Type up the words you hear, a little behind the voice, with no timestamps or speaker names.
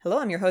Hello,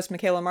 I'm your host,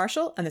 Michaela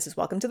Marshall, and this is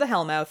Welcome to the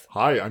Hellmouth.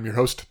 Hi, I'm your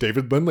host,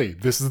 David Lindley.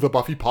 This is the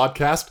Buffy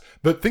podcast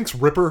that thinks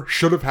Ripper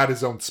should have had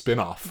his own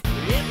spin-off.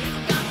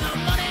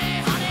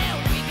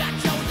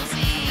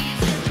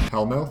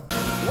 Hellmouth?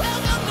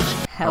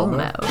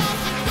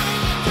 Hellmouth.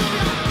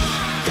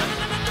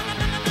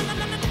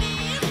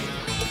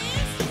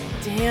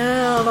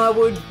 Damn, I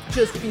would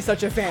just be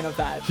such a fan of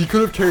that. He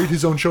could have carried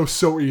his own show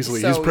so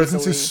easily. His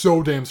presence is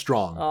so damn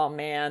strong. Oh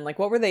man, like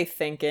what were they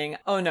thinking?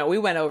 Oh no, we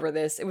went over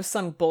this. It was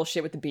some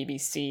bullshit with the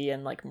BBC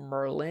and like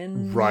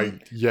Merlin.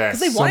 Right, yes.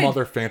 Some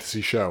other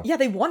fantasy show. Yeah,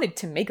 they wanted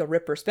to make a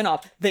Ripper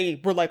spinoff.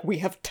 They were like, we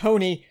have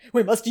Tony.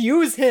 We must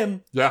use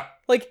him. Yeah.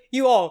 Like,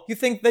 you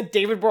think that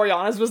David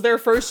Boreanaz was their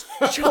first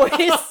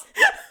choice?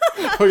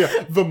 Oh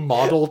yeah, the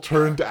model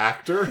turned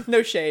actor.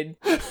 No shade.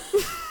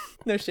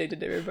 No shade to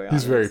David Boreanaz.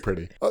 He's very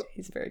pretty.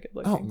 He's very good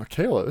looking. Oh,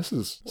 Michaela, this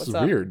is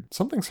weird.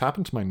 Something's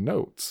happened to my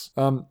notes.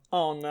 Oh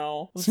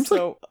no. Seems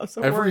like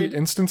every worried.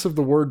 instance of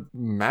the word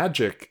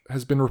magic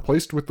has been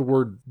replaced with the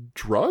word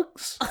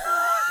drugs.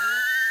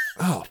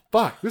 Oh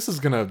fuck! This is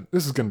gonna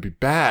be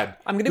bad.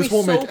 This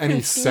won't so make any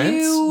confused.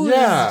 sense.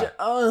 Yeah.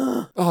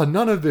 Oh,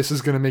 none of this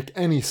is gonna make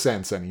any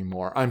sense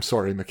anymore. I'm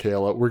sorry,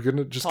 Michaela. We're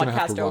gonna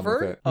have to run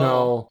with it.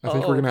 No, I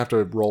think we're gonna have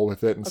to roll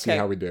with it and see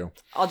how we do.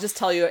 I'll just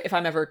tell you if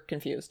I'm ever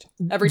confused.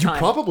 Every time. You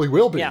probably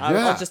will be. Yeah.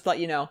 I'll just let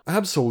you know.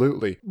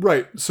 Absolutely.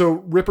 Right.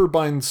 So Ripper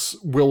binds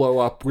Willow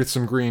up with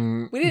some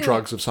green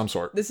drugs of some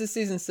sort. This is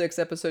season 6,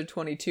 episode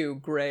 22,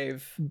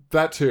 Grave.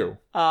 That too.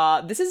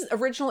 This is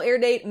original air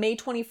date May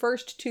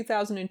 21st,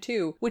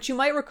 2002, which you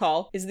might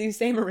recall is the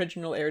same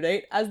original air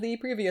date as the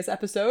previous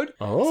episode.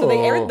 Oh. So they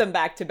aired them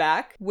back to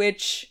back,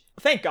 which,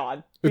 thank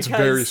God. It's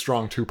very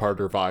strong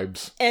two-parter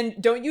vibes. And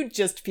don't you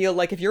just feel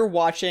like if you're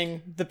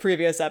watching the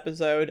previous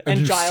episode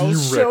and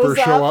Giles see Ripper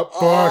show up,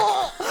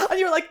 fuck. And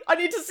you're like, I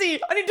need to see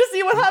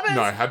what happens.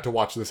 No, I had to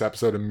watch this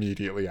episode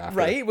immediately after.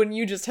 Right? When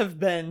you just have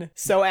been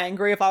so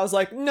angry if I was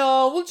like,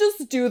 no, we'll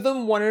just do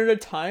them one at a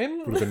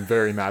time. Would have been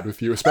very mad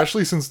with you,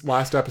 especially since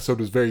last episode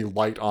was very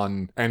light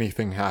on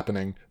anything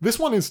happening. This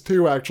one is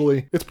too,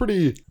 actually. It's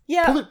pretty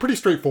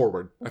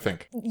straightforward, I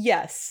think.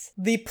 Yes.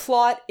 The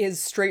plot is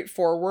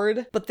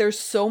straightforward, but there's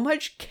so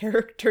much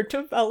character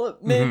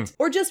development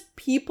or just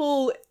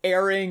people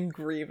airing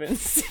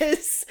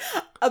grievances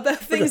about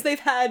things they've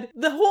had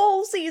the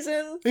whole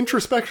season.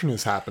 Introspection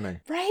is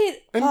happening. Right?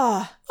 And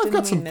I've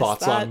got some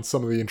thoughts on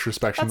some of the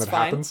introspection that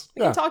happens.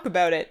 We can talk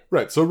about it.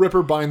 Right, so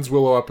Ripper binds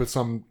Willow up with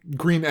some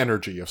green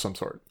energy of some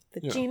sort. The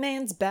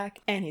G-Man's back,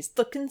 and he's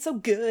looking so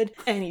good,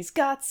 and he's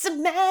got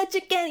some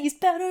magic, and he's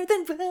better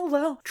than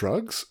Willow.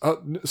 Drugs?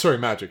 Sorry,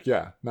 magic.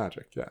 Yeah,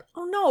 magic, yeah.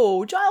 Oh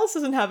no, Giles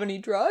doesn't have any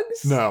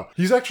drugs. No,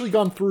 he's actually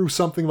gone through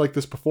something like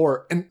this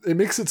before, and it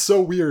makes it so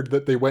weird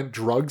that they went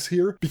drugs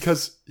here,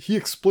 because he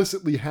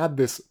explicitly had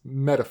this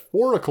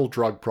metaphorical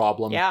drug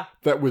problem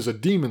that was a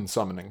demon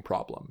summoning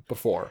problem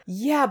before.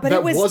 Yeah, but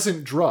that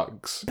wasn't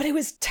drugs. But it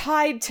was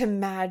tied to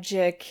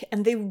magic,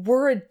 and they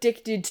were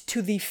addicted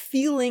to the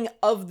feeling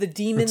of the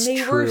demon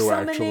they were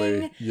summoning.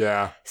 Actually.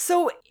 Yeah.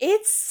 So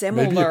it's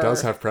similar. Maybe it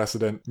does have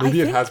precedent.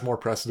 Maybe it has more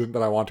precedent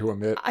than I want to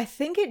admit. I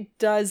think it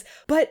does,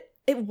 but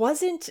it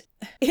wasn't...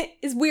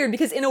 It's weird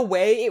because in a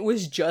way it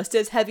was just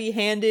as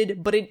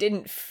heavy-handed, but it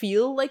didn't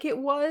feel like it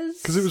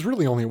was. Because it was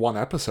really only one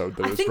episode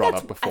that was brought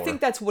up before. I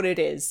think that's what it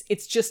is.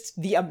 It's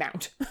just the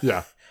amount.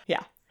 Yeah.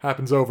 Yeah.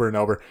 Happens over and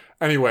over.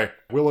 Anyway,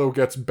 Willow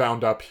gets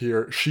bound up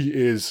here. She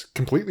is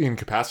completely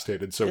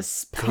incapacitated, so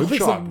good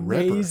job,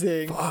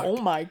 amazing. Ripper. Fuck. Oh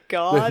my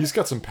god. Yeah, he's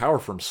got some power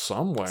from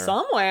somewhere.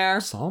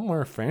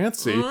 Somewhere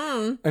fancy.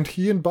 And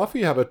he and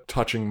Buffy have a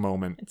touching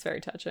moment. It's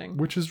very touching.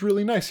 Which is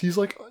really nice. He's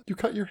like, you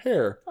cut your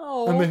hair.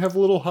 Oh. And they have a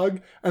little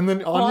hug, and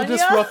then Anya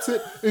disrupts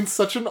it in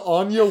such an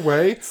Anya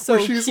way. So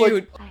where she's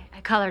cute. Like,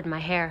 I colored my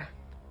hair.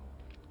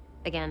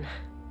 Again.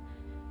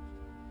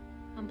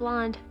 I'm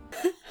blonde.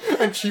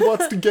 And she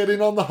wants to get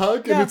in on the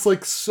hug, and it's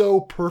like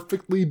so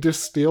perfectly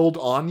distilled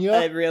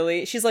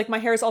Anya. She's like, my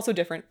hair is also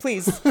different.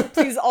 Please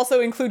also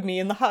include me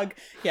in the hug.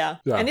 Yeah.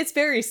 And it's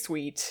very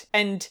sweet.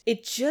 And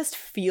it just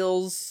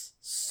feels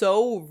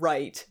so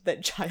right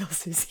that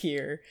Giles is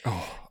here.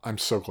 Oh, I'm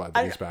so glad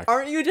that he's back.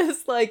 Aren't you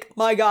just like,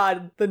 my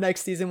god, the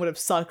next season would have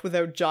sucked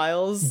without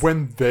Giles?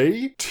 When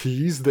they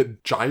tease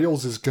that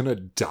Giles is gonna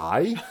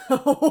die,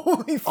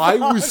 holy fuck. I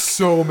was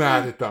so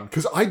mad at them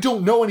because I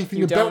don't know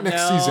anything about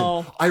next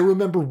season. I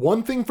remember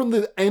one thing from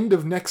the end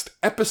of next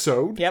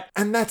episode,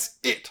 and that's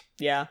it.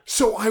 Yeah.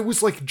 So I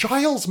was like,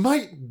 Giles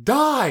might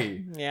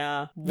die.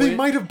 Yeah. They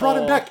might have brought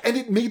him back, and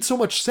it made so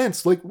much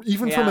sense. Like,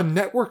 even from a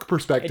network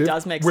perspective, it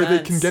does make where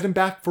sense. they can get him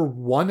back for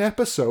one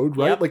episode,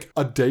 right? Like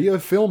a day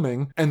of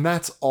filming, and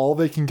that's all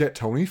they can get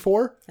Tony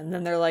for. And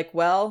then they're like,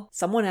 well,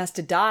 someone has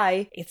to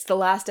die. It's the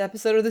last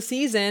episode of the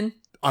season.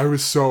 I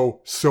was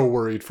so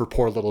worried for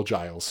poor little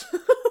Giles.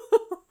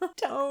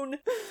 Tone.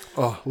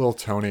 Oh, little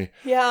Tony.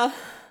 Yeah.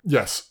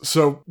 Yes,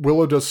 so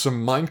Willow does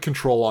some mind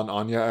control on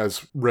Anya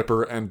as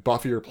Ripper and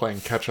Buffy are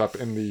playing catch up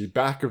in the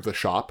back of the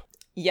shop.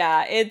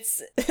 Yeah,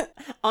 it's...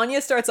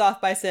 Anya starts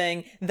off by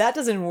saying, that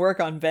doesn't work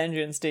on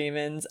vengeance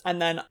demons,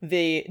 and then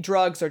the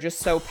drugs are just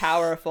so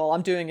powerful.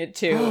 I'm doing it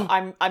too.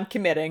 I'm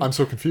committing. I'm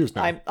so confused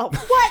now.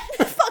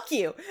 What? Fuck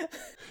you.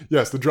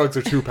 Yes, the drugs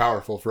are too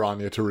powerful for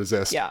Anya to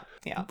resist. Yeah.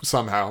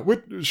 Somehow.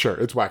 Sure,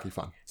 it's wacky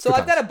fun. So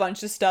I've got a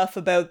bunch of stuff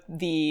about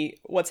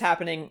what's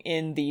happening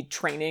in the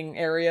training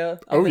area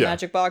of the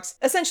magic box.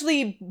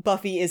 Essentially,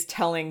 Buffy is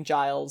telling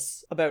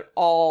Giles about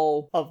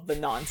all of the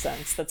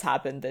nonsense that's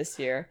happened this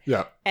year.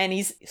 Yeah. And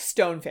he's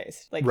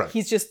stone-faced.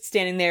 He's just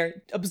standing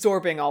there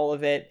absorbing all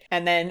of it.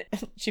 And then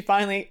she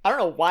finally, I don't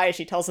know why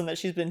she tells him that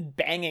she's been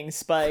banging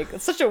Spike.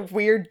 It's such a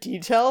weird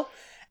detail.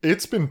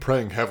 It's been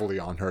preying heavily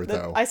on her,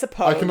 though. I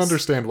suppose. I can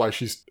understand why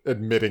she's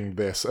admitting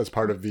this as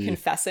part of the...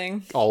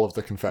 Confessing. All of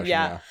the confession,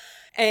 yeah.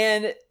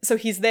 And so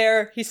he's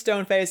there, he's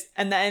stone-faced,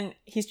 and then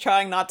he's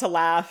trying not to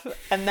laugh.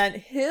 And then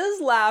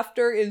his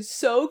laughter is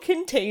so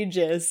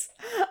contagious.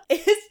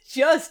 It's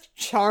just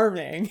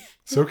charming.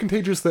 So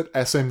contagious that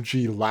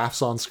SMG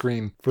laughs on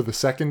screen for the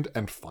second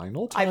and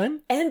final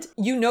time? And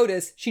you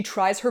notice she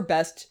tries her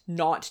best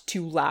not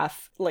to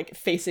laugh,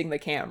 facing the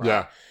camera.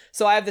 Yeah.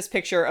 So I have this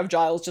picture of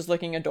Giles just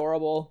looking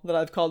adorable that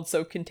I've called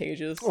So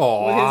Contagious.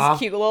 Aww. With his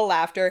cute little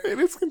laughter. It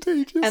is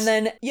contagious. And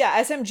then,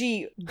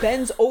 SMG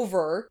bends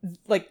over,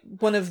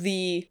 one of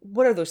the...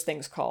 What are those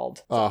things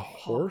called?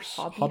 Horse?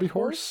 Hobby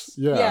horse?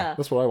 Yeah.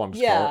 That's what I wanted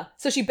to call it.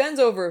 So she bends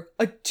over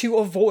to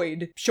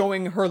avoid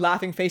showing her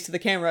laughing face to the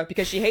camera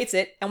because she hates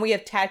it. And we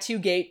have Tattoo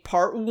Gate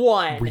Part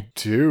 1. We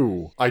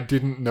do. I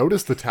didn't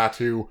notice the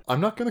tattoo. I'm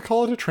not going to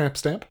call it a tramp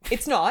stamp.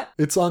 It's not.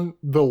 It's on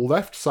the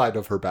left side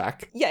of her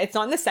back. Yeah, it's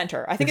not in the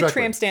center. I think a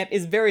tramp stamp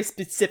is very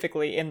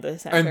specifically in the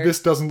center. And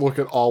this doesn't look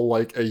at all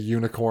like a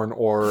unicorn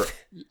or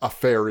a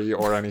fairy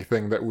or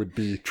anything that would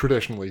be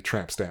traditionally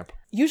tramp stamp.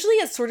 Usually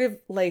it's sort of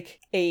like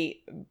a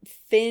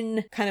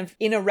thin, kind of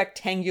in a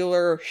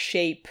rectangular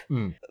shape,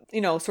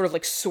 sort of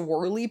like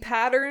swirly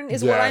pattern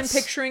is what I'm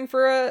picturing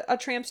for a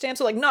tramp stamp.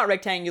 So not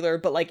rectangular,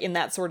 but in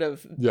that sort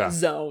of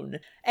zone.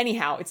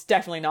 Anyhow, it's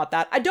definitely not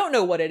that. I don't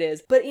know what it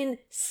is, but in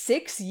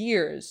 6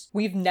 years,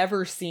 we've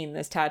never seen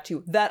this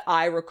tattoo that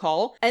I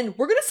recall. And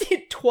we're going to see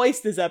it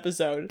twice this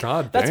episode.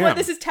 God damn. That's why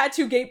this is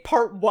Tattoo Gate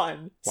Part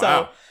 1.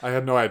 Wow. I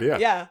had no idea.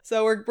 Yeah.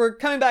 So we're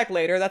coming back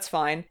later. That's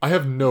fine. I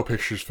have no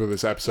pictures for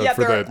this episode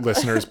for the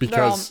listeners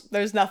because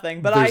there's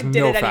nothing, but I did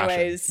it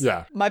anyways. Fashion.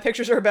 Yeah. My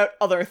pictures are about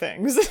other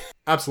things.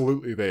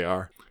 Absolutely they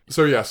are.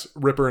 So yes,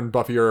 Ripper and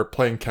Buffy are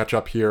playing catch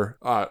up here.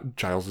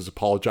 Giles is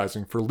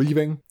apologizing for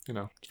leaving.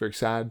 It's very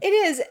sad. It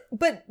is,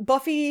 but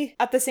Buffy,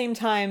 at the same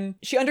time,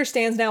 she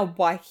understands now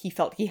why he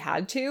felt he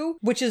had to,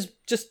 which is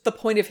just the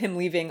point of him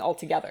leaving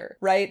altogether,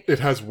 right? It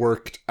has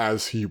worked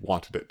as he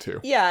wanted it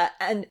to. Yeah,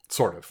 and...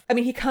 Sort of. I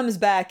mean, he comes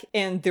back,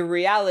 and the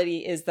reality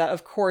is that,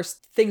 of course,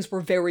 things were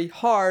very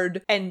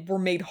hard, and were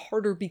made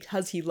harder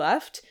because he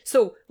left.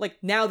 So,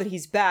 now that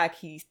he's back,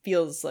 he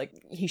feels like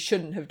he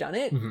shouldn't have done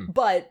it. Mm-hmm.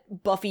 But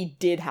Buffy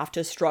did have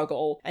to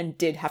struggle, and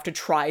did have to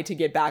try to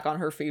get back on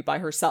her feet by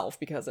herself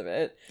because of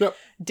it. Yep.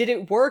 Did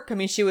it work? I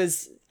mean, she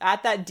was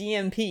at that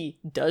DMP.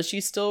 Does she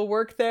still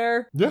work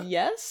there? Yeah.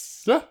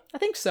 Yes? Yeah. I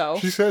think so.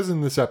 She says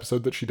in this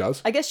episode that she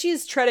does. I guess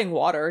she's treading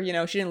water.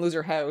 She didn't lose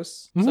her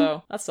house. Mm-hmm.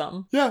 So that's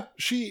something. Yeah.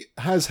 She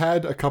has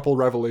had a couple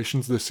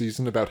revelations this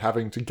season about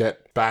having to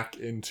get back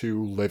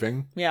into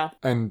living. Yeah.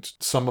 And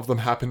some of them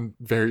happened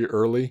very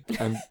early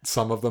and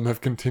some of them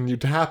have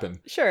continued to happen.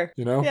 Sure.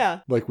 Yeah.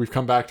 We've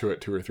come back to it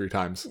 2 or 3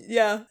 times.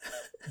 Yeah.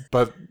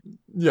 But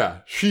yeah,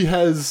 she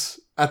has...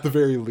 at the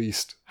very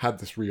least, had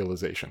this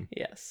realization.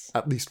 Yes.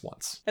 At least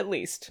once. At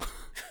least.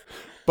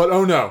 But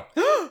oh no.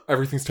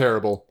 Everything's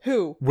terrible.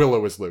 Who?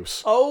 Willow is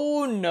loose.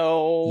 Oh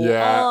no.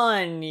 Yeah.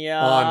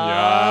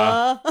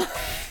 Anya.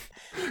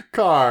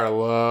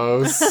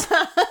 Carlos.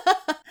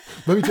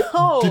 Let me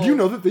Did you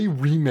know that they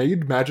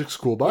remade Magic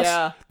School Bus?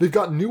 Yeah. They've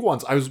got new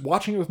ones. I was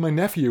watching it with my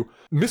nephew.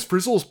 Miss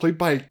Frizzle is played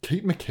by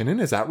Kate McKinnon,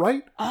 is that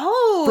right?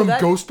 Oh. From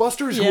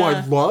Ghostbusters, who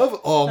I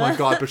love. Oh my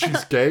god, but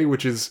she's gay,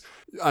 which is...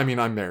 I mean,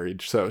 I'm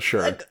married, so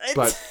sure.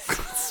 But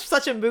it's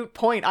such a moot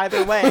point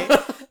either way.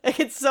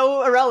 It's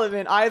so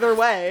irrelevant either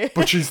way.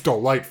 But she's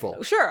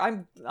delightful. Sure,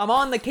 I'm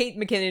on the Kate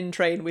McKinnon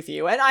train with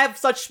you, and I have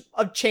such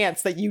a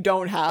chance that you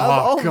don't have.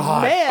 Oh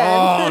god.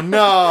 Man. Oh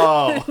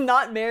no.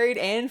 Not married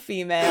and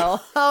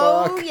female.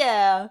 Oh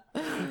yeah.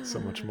 So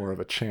much more of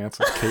a chance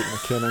with Kate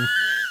McKinnon.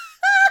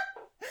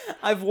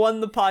 I've won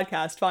the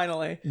podcast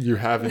finally. You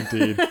have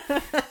indeed.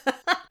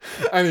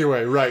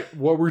 Anyway, right.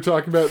 What were we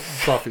talking about?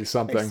 Buffy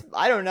something.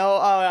 I don't know.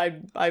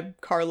 I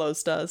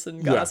Carlos does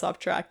and got us off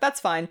track. That's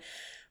fine.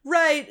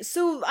 Right.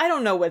 So I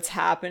don't know what's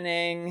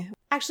happening.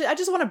 Actually, I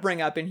just want to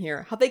bring up in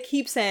here how they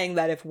keep saying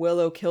that if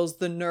Willow kills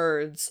the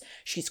nerds,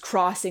 she's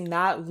crossing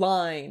that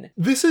line.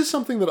 This is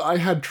something that I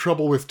had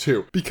trouble with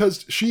too,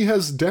 because she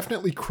has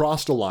definitely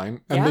crossed a line,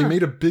 and they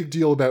made a big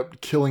deal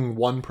about killing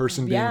one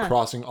person being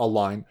crossing a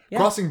line.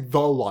 Crossing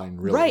the line,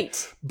 really.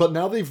 Right. But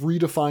now they've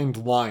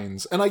redefined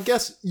lines, and I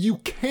guess you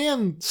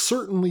can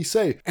certainly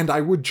say, and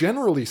I would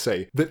generally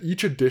say, that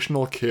each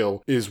additional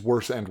kill is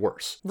worse and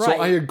worse. Right.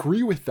 So I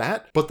agree with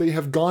that, but they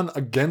have gone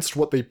against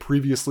what they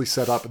previously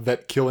set up,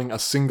 that killing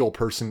a single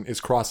person is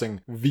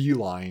crossing the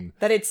line.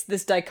 That it's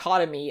this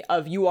dichotomy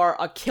of you are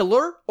a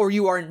killer or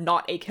you are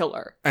not a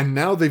killer. And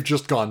now they've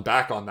just gone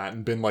back on that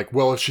and been like,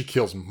 well, if she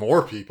kills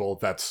more people,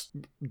 that's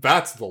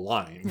the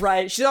line.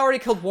 Right. She's already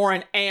killed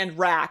Warren and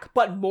Rack,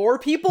 but more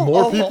people?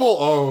 More people?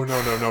 Oh,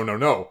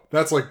 no.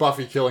 That's like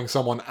Buffy killing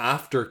someone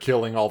after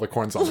killing all the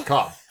corns on the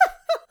cob.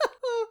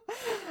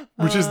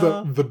 Which is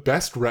the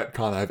best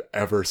retcon I've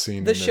ever seen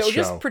in this show. The show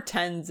just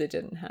pretends it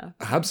didn't happen.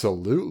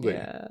 Absolutely.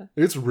 Yeah.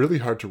 It's really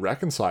hard to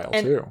reconcile,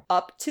 and too.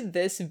 Up to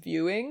this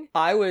viewing,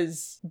 I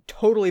was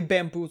totally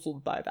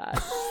bamboozled by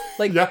that.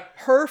 Like,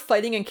 her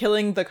fighting and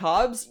killing the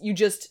Cobbs, you're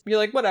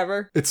like,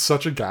 whatever. It's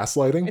such a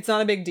gaslighting. It's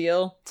not a big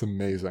deal. It's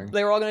amazing.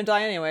 They were all going to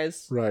die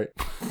anyways. Right.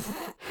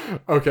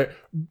 Okay.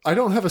 I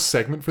don't have a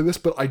segment for this,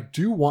 but I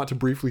do want to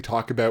briefly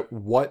talk about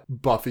what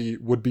Buffy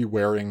would be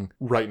wearing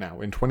right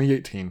now in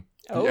 2018.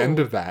 The end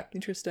of that.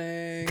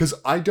 Interesting. Because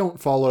I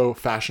don't follow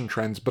fashion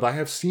trends, but I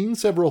have seen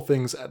several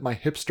things at my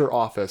hipster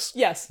office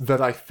that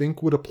I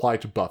think would apply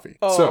to Buffy.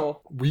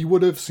 So we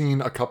would have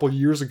seen a couple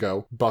years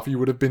ago, Buffy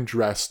would have been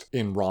dressed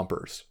in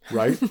rompers,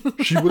 right?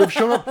 She would have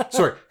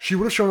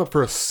shown up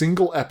for a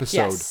single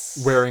episode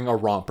wearing a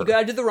romper. You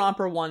gotta do the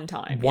romper one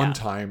time. One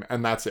time,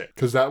 and that's it.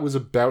 Because that was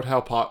about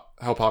how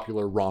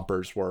popular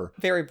rompers were.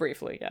 Very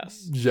briefly,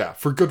 yes. Yeah,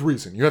 for good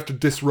reason. You have to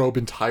disrobe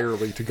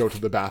entirely to go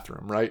to the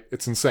bathroom, right?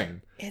 It's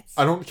insane.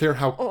 I don't care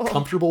how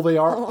comfortable they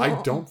are.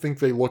 I don't think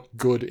they look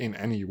good in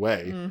any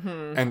way.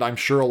 Mm-hmm. And I'm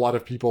sure a lot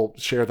of people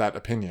share that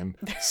opinion.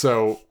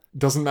 So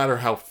doesn't matter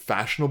how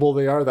fashionable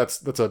they are,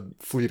 that's a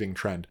fleeting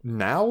trend.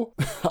 Now,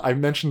 I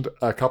mentioned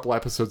a couple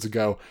episodes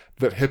ago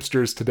that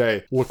hipsters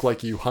today look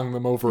like you hung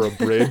them over a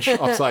bridge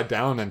upside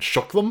down and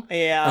shook them.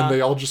 Yeah. And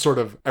they all just sort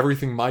of,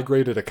 everything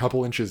migrated a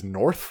couple inches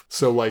north.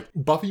 So like,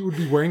 Buffy would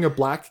be wearing a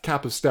black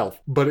cap of stealth,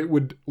 but it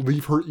would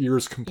leave her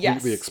ears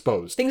completely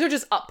exposed. Things are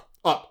just up.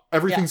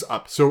 Everything's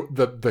up. So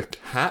the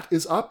hat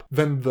is up,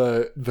 then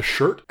the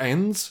shirt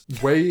ends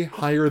way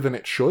higher than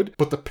it should,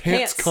 but the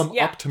pants come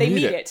up to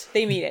meet it.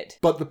 They meet it.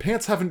 But the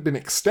pants haven't been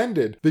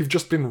extended. They've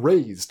just been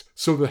raised.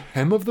 So the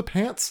hem of the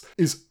pants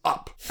is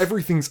up.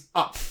 Everything's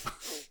up.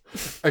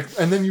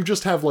 And then you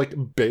just have like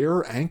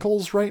bare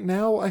ankles right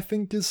now, I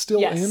think is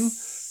still in.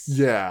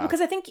 Yeah.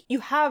 Because I think you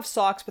have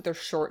socks, but they're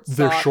short socks.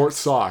 They're short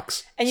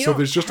socks. And so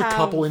there's just a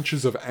couple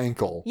inches of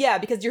ankle. Yeah,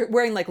 because you're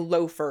wearing like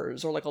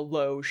loafers or like a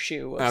low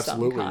shoe of some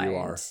kind. Absolutely you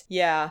are.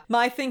 Yeah.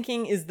 My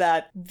thinking is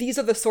that these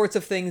are the sorts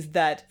of things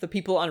that the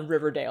people on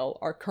Riverdale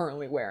are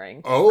currently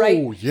wearing. Oh,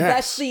 right?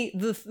 yes.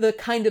 That's the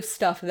kind of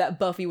stuff that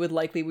Buffy would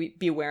likely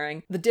be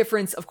wearing. The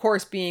difference, of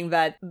course, being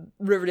that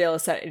Riverdale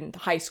is set in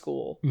high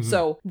school. Mm-hmm.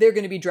 So they're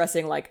going to be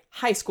dressing like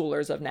high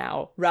schoolers of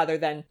now, rather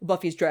than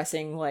Buffy's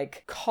dressing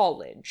like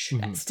college.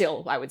 Mm-hmm.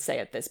 Still, I would say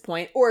at this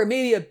point, or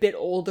maybe a bit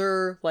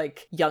older,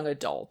 like young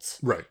adult.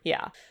 Right.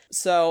 Yeah.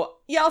 So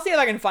yeah, I'll see if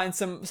I can find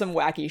some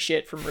wacky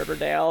shit from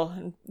Riverdale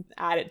and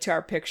add it to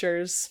our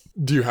pictures.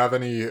 Do you have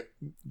any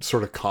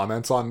sort of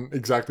comments on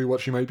exactly what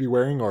she might be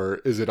wearing, or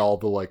is it all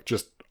the like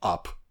just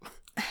up?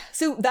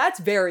 So that's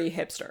very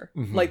hipster.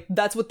 Mm-hmm. Like,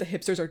 that's what the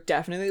hipsters are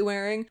definitely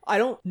wearing. I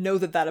don't know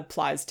that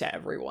applies to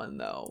everyone,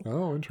 though.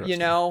 Oh, interesting. You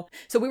know?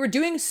 So we were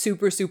doing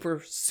super,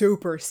 super,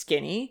 super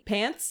skinny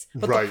pants.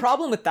 But the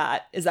problem with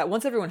that is that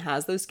once everyone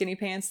has those skinny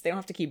pants, they don't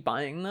have to keep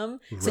buying them.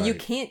 Right. So you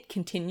can't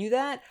continue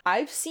that.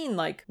 I've seen,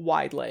 like,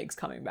 wide legs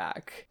coming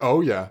back.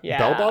 Oh, yeah.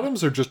 Bell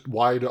bottoms are just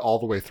wide all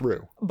the way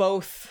through?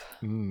 Both.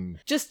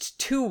 Just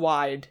too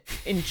wide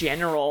in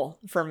general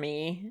for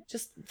me.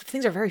 Just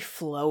things are very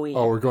flowy.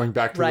 Oh, we're going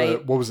back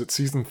to what was it,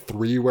 season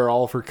 3, where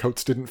all of her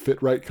coats didn't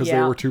fit right because they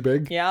were too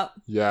big? Yeah.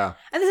 Yeah.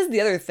 And this is the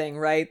other thing,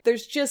 right?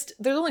 There's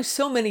only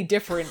so many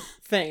different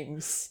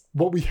things.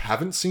 What we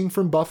haven't seen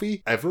from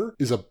Buffy ever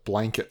is a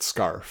blanket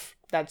scarf.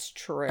 That's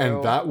true.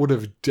 And that would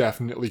have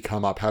definitely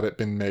come up had it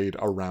been made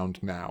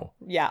around now.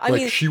 Yeah, I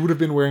mean, she would have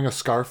been wearing a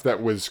scarf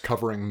that was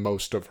covering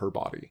most of her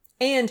body.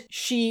 And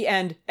she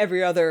and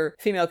every other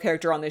female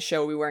character on this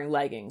show will be wearing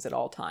leggings at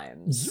all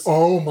times.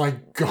 Oh my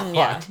god.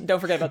 Yeah, don't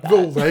forget about that.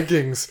 The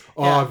leggings.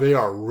 They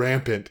are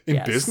rampant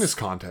in business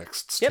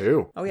contexts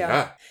too. Oh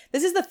yeah.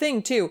 This is the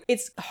thing too.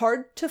 It's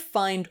hard to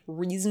find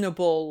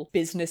reasonable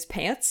business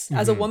pants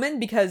as a woman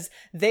because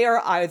they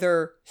are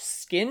either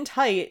skin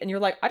tight and you're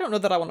like, I don't know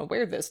that I want to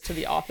wear this to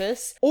the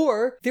office,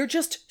 or they're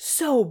just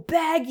so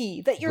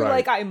baggy that you're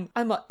like,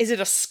 is it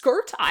a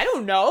skirt? I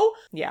don't know.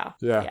 Yeah.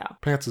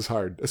 Pants is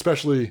hard,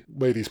 especially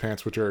ladies'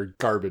 pants, which are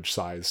garbage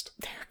sized.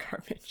 They're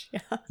garbage,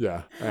 yeah.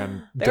 Yeah,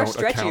 and they're don't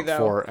stretchy, account though.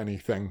 for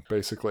anything,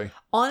 basically.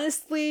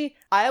 Honestly,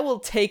 I will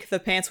take the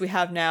pants we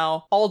have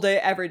now all day,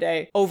 every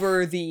day,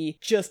 over the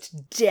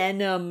just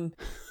denim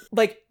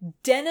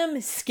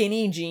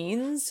skinny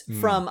jeans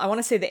from, I want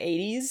to say, the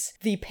 80s.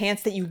 The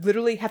pants that you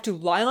literally have to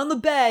lie on the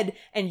bed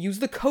and use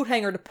the coat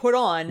hanger to put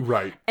on.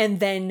 Right. And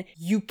then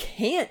you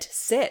can't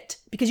sit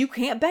because you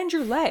can't bend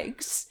your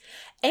legs.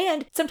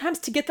 And sometimes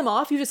to get them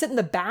off, you just sit in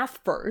the bath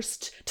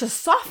first to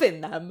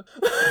soften them.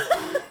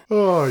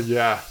 Oh,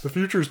 yeah. The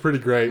future is pretty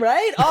great.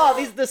 Right?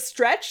 Oh, the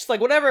stretch,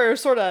 like whatever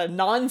sort of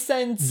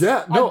nonsense.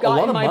 Yeah, no, I've got a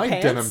lot in of my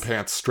pants. denim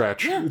pants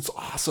stretch. Yeah. It's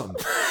awesome.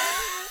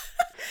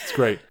 It's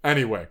great.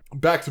 Anyway,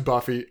 back to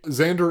Buffy.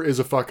 Xander is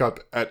a fuck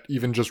up at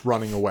even just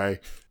running away.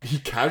 He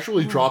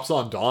casually drops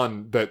on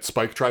Dawn that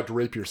Spike tried to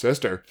rape your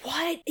sister.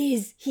 What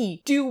is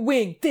he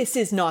doing? This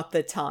is not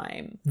the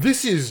time.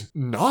 This is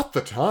not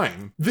the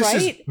time. This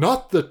Right? is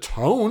not the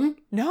tone.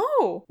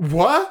 No.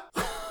 What?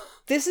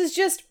 This is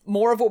just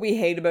more of what we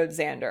hate about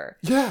Xander.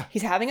 Yeah.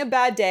 He's having a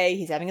bad day.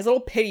 He's having his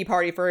little pity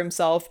party for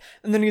himself.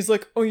 And then he's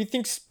like, oh, you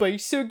think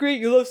Spike's so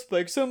great? You love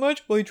Spike so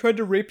much? Well, he tried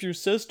to rape your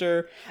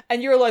sister.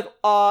 And you're like,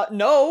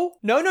 no.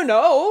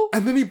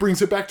 And then he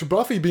brings it back to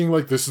Buffy being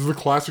like, this is the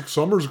classic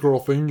Summers girl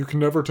thing. You can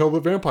never tell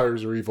that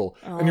vampires are evil.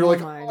 And you're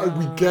like,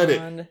 we get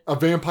it. A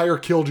vampire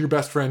killed your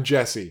best friend,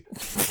 Jesse.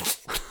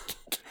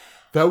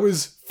 That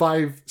was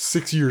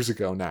 5-6 years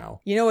ago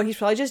now. You know what? He's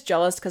probably just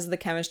jealous because of the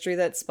chemistry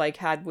that Spike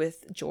had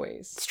with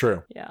Joyce. It's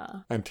true. Yeah.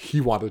 And he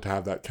wanted to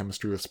have that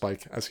chemistry with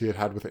Spike as he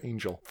had with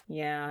Angel.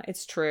 Yeah,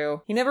 it's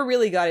true. He never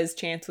really got his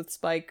chance with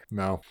Spike.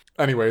 No.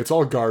 Anyway, it's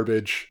all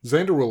garbage.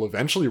 Xander will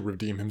eventually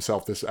redeem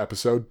himself this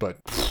episode, but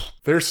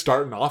they're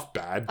starting off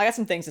bad. I got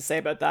some things to say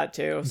about that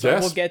too, so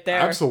we'll get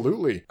there.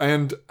 Absolutely.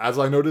 And as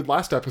I noted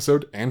last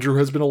episode, Andrew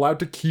has been allowed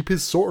to keep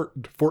his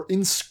sword for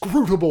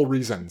inscrutable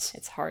reasons.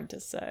 It's hard to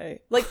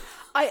say. Like,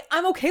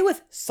 I'm okay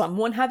with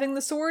someone having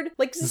the sword.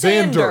 Like,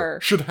 Xander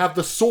should have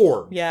the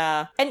sword.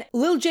 Yeah. And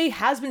Lil J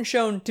has been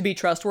shown to be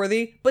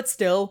trustworthy, but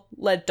still,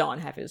 let Dawn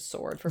have his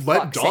sword, for fuck's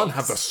Let Dawn sakes.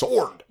 have the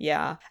sword.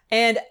 Yeah.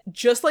 And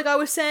just like I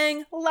was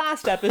saying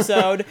last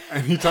episode...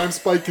 Anytime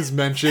Spike is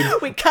mentioned...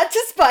 we cut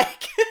to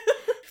Spike!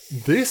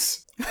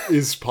 This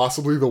is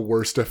possibly the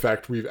worst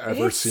effect we've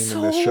ever seen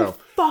in this show.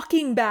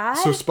 Fucking bad.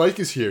 So Spike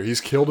is here. He's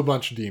killed a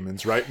bunch of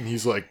demons, right? And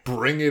he's like,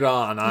 bring it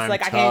on. I'm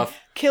like, tough. I can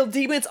kill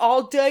demons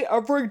all day,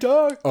 every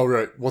day. Oh,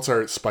 right. What's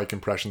our Spike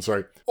impression?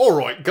 Sorry. All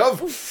right,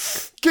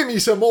 Gov. Give me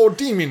some more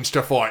demons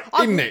to fight,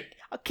 innit?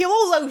 I'll kill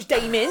all those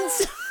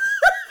demons.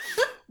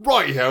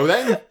 Righto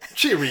then.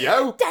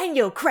 Cheerio.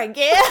 Daniel Craig,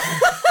 yeah.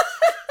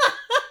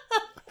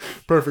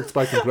 Perfect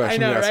Spike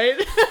impression, I know, yes.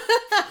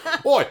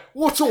 right? Oi,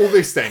 what's all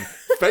this then?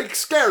 Fake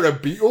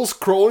scarab beetles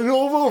crawling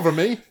all over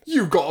me?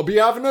 You gotta be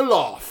having a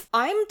laugh.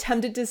 I'm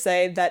tempted to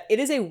say that it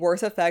is a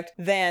worse effect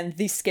than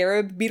the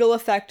scarab beetle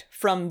effect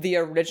from the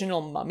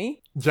original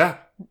Mummy. Yeah.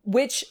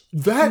 Which...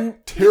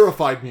 that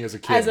terrified me as a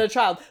kid. As a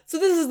child. So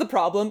this is the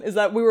problem, is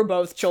that we were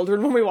both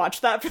children when we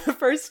watched that for the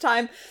first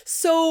time.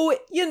 So,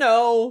 you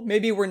know,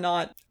 maybe we're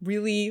not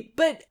really...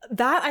 But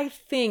that, I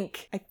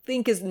think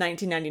is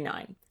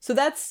 1999. So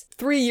that's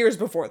 3 years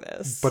before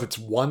this. But it's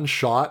one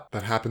shot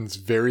that happens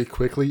very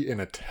quickly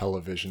in a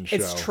television show.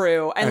 It's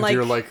true. And like,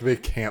 you're like, they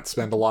can't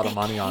spend a lot of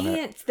money on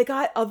it. They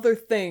got other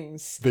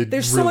things.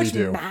 There's really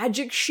so much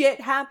magic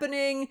shit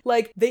happening.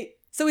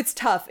 So it's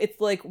tough. It's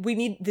like, we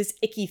need this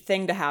icky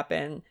thing to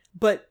happen,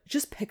 but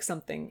just pick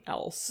something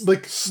else.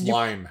 Like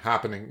slime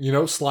happening. You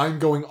know, slime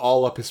going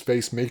all up his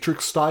face,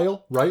 Matrix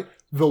style, right?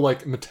 The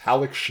like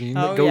metallic sheen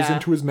that goes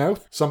into his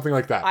mouth. Something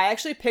like that. I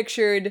actually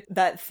pictured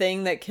that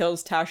thing that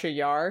kills Tasha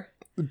Yar.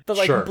 The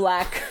like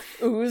black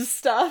ooze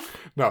stuff.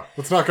 No,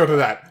 let's not go to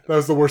that. That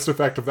was the worst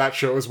effect of that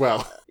show as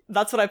well.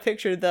 That's what I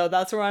pictured, though.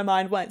 That's where my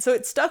mind went. So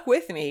it stuck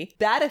with me.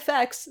 Bad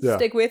effects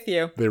stick with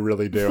you. They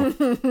really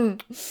do.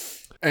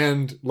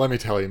 And let me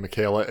tell you,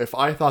 Michaela, if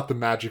I thought the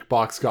magic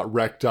box got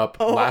wrecked up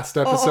last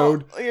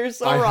episode, you're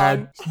so I wrong.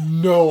 had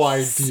no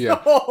idea.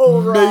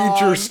 So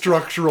Major wrong.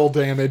 structural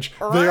damage.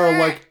 They are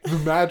like, the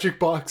magic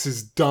box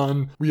is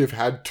done. We have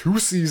had 2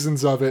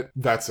 seasons of it.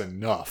 That's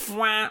enough.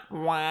 Wah,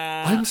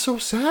 wah. I'm so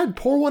sad.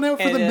 Pour one out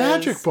for the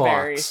magic box.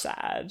 Very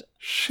sad.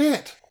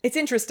 Shit. It's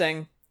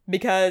interesting.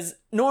 Because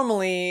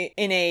normally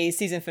in a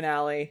season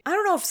finale, I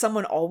don't know if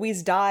someone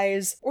always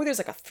dies or there's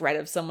like a threat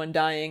of someone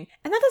dying.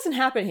 And that doesn't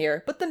happen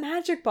here, but the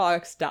magic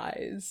box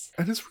dies.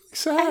 And it's really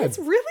sad. And it's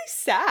really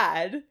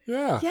sad.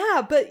 Yeah.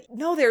 Yeah, but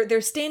no,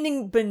 they're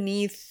standing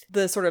beneath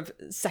the sort of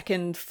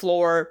second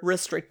floor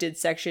restricted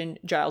section,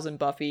 Giles and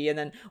Buffy, and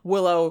then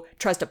Willow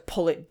tries to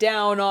pull it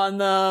down on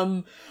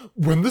them.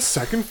 When the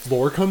second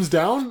floor comes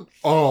down,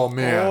 oh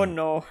man. Oh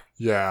no.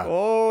 Yeah.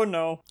 Oh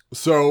no.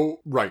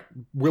 So, right,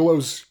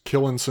 Willow's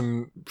killing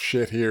some shit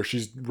shit here.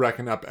 She's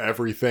wrecking up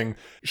everything.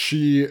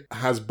 She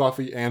has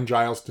Buffy and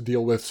Giles to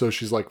deal with, so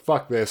she's like,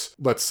 fuck this.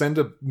 Let's send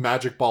a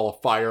magic ball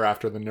of fire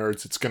after the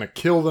nerds. It's gonna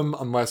kill them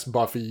unless,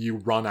 Buffy, you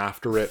run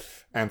after it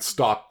and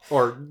stop,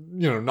 or,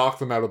 knock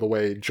them out of the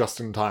way just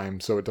in time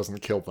so it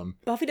doesn't kill them.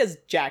 Buffy does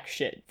jack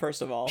shit,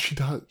 first of all. She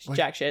does.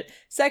 Jack shit.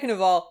 Second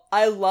of all,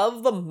 I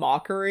love the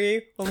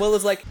mockery when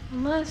Willow's like,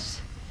 unless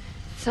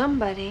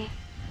somebody,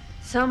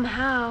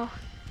 somehow,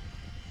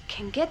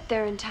 can get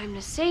there in time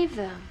to save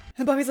them.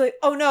 And Buffy's like,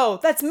 oh no,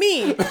 that's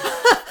me!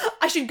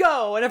 I should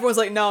go! And everyone's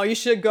like, no, you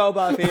should go,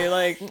 Buffy.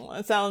 Like,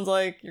 it sounds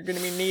like you're gonna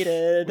be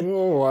needed.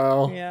 Oh,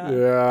 wow.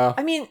 Yeah.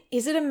 I mean,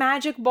 is it a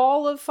magic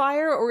ball of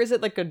fire, or is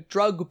it like a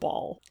drug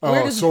ball?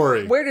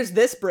 Sorry. Where does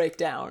this break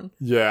down?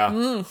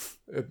 Yeah.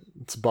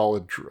 It's a ball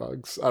of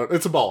drugs.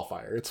 It's a ball of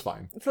fire. It's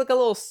fine. It's like a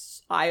little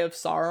eye of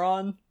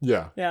Sauron.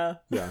 Yeah. Yeah.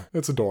 Yeah.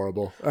 It's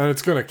adorable. And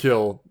it's gonna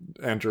kill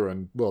Andrew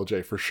and Lil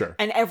J for sure.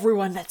 And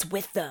everyone that's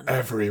with them.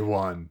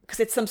 Everyone. Because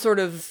it's some sort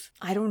of,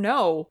 I don't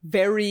know,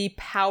 very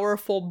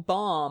powerful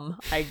bomb,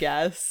 I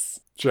guess.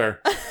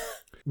 Sure.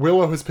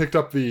 Willow has picked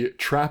up the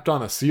trapped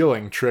on a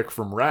ceiling trick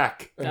from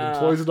Rack and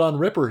employs it on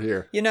Ripper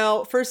here.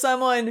 For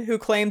someone who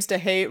claims to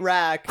hate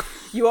Rack,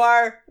 you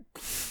are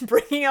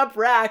bringing up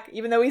Rack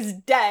even though he's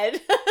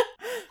dead.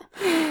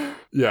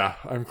 Yeah,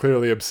 I'm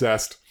clearly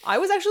obsessed. I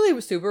was actually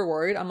super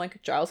worried. I'm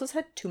like, Giles has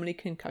had too many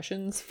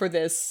concussions for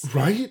this.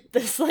 Right?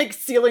 This,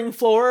 ceiling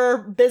floor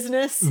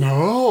business.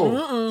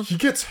 No. He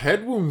gets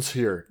head wounds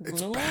here.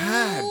 It's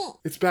bad.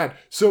 It's bad.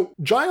 So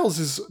Giles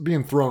is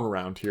being thrown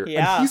around here.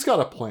 Yeah. And he's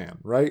got a plan,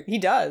 right? He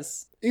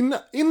does. In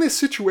this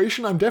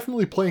situation, I'm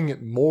definitely playing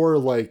it more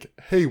like,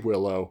 hey,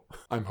 Willow,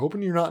 I'm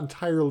hoping you're not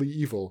entirely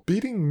evil.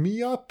 Beating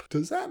me up,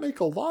 does that make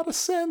a lot of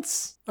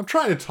sense? I'm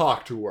trying to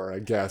talk to her, I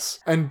guess.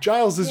 And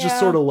Giles is just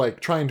sort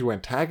of trying to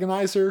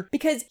antagonize her.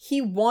 Because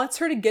he wants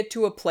her to get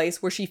to a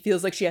place where she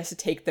feels like she has to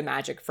take the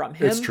magic from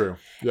him. It's true.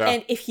 Yeah.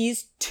 And if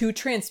he's too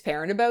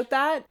transparent about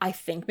that, I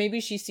think maybe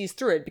she sees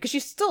through it because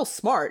she's still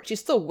smart.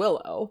 She's still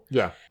Willow.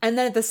 Yeah. And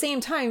then at the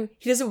same time,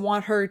 he doesn't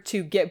want her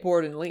to get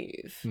bored and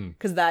leave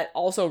because that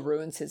also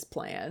ruins his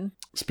plan.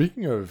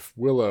 Speaking of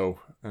Willow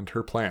and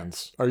her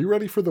plans, are you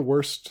ready for the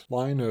worst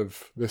line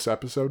of this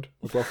episode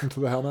of Welcome to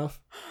the Hellmouth?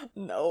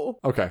 No.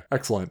 Okay,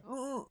 excellent.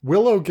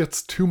 Willow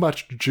gets too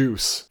much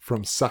juice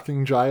from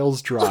sucking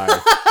Giles dry.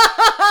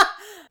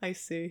 I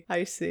see.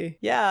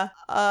 Yeah.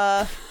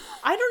 I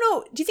don't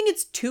know. Do you think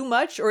it's too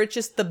much or it's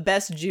just the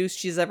best juice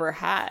she's ever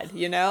had,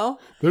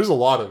 There's a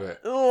lot of it.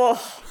 Ugh.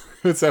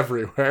 It's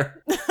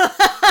everywhere.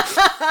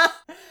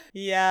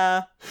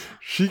 Yeah.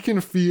 She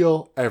can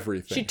feel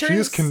everything. She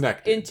is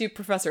connected. into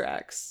Professor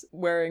X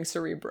wearing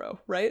Cerebro,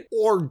 right?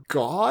 Or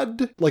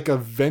God, like a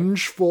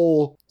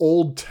vengeful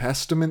Old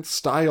Testament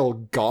style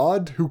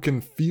God who can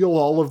feel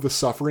all of the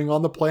suffering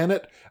on the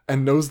planet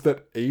and knows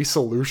that a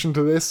solution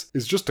to this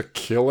is just to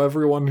kill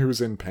everyone who's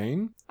in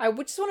pain. I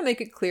would just want to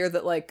make it clear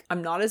that,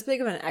 I'm not as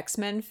big of an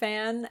X-Men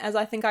fan as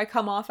I think I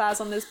come off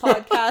as on this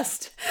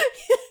podcast.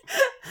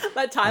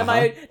 That time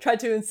I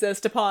tried to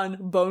insist upon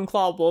Bone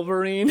Claw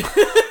Wolverine.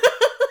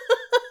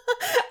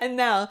 And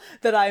now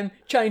that I'm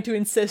trying to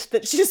insist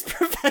that she's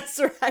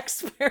Professor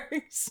X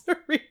wearing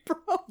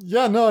Cerebro.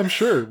 Yeah, no, I'm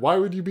sure. Why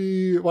would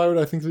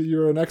I think that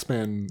you're an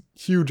X-Men,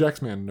 huge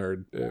X-Men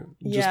nerd?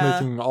 Just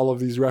making all of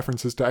these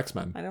references to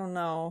X-Men. I don't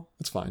know.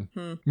 It's fine.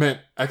 Man,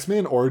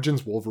 X-Men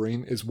Origins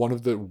Wolverine is one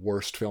of the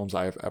worst films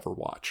I have ever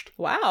watched.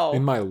 Wow.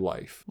 In my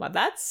life. Wow,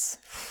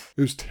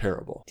 It was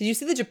terrible. Did you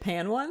see the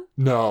Japan one?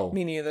 No.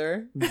 Me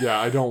neither. Yeah,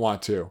 I don't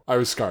want to. I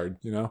was scarred,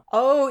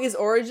 Oh, is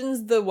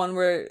Origins the one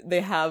where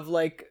they have,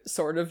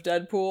 sort of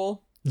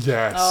Deadpool?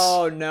 Yes.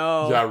 Oh,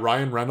 no. Yeah,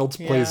 Ryan Reynolds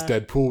plays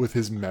Deadpool with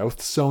his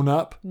mouth sewn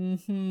up.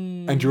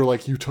 Mm-hmm. And you're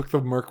like, you took the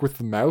merc with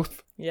the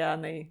mouth? Yeah,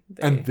 and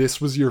And this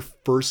was your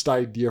first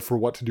idea for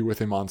what to do with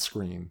him on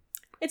screen.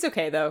 It's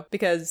okay, though,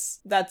 because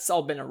that's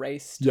all been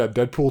erased. Yeah,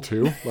 Deadpool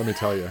 2, let me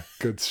tell you,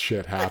 good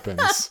shit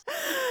happens.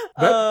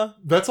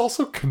 That's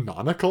also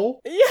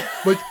canonical.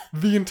 Yeah.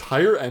 The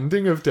entire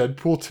ending of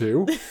Deadpool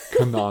 2,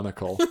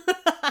 canonical.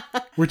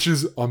 Which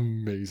is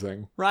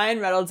amazing.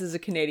 Ryan Reynolds is a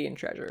Canadian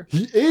treasure.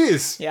 He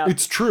is! Yeah.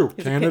 It's true.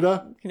 He's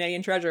Canada.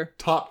 Canadian treasure.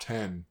 Top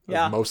 10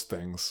 of most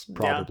things,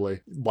 probably.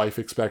 Yeah. Life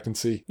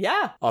expectancy.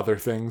 Yeah. Other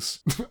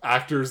things.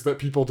 Actors that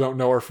people don't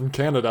know are from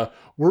Canada.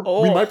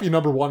 We might be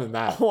number one in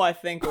that. Oh, I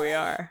think we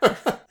are.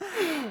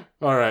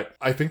 All right.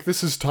 I think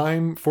this is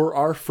time for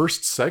our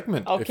first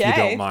segment, if you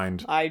don't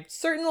mind. I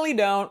certainly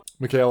don't.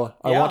 Michaela,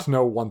 I want to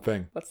know one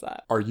thing. What's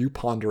that? Are you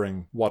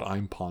pondering what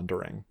I'm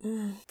pondering?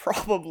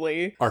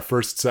 Probably. Our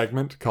first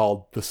segment,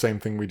 called The Same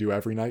Thing We Do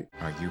Every Night.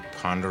 Are you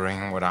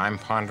pondering what I'm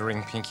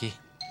pondering, Pinky?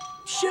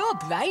 Sure,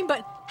 Brain,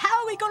 but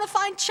how are we going to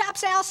find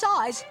chaps our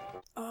size?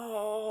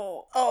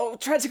 Oh,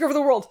 try to take over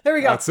the world. There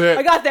we go. That's it.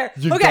 I got there.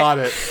 You got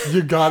it.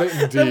 You got it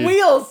indeed. The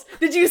wheels.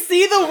 Did you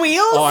see the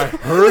wheels? Oh, I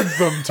heard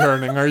them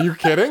turning. Are you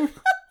kidding?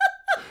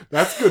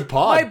 That's good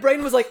pod. My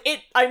brain was like,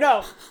 I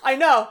know.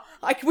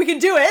 We can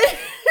do it.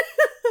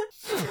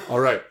 All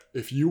right.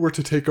 If you were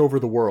to take over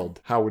the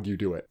world, how would you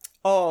do it?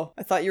 Oh,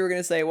 I thought you were going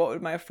to say, what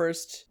would my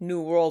first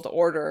New World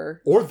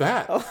Order? Or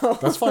that.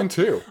 That's fine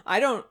too. I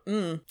don't...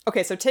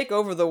 Okay, so take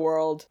over the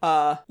world.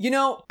 I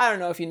don't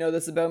know if you know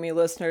this about me,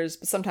 listeners,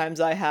 but sometimes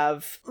I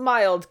have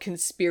mild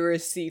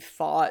conspiracy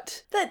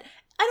thought that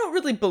I don't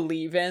really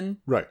believe in.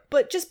 Right.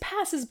 But just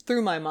passes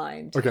through my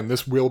mind. Again,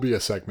 this will be a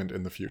segment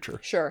in the future.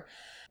 Sure.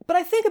 But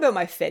I think about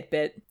my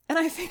Fitbit, and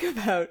I think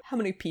about how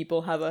many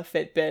people have a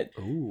Fitbit.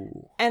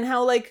 Ooh. And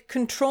how,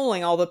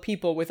 controlling all the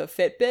people with a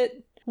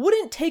Fitbit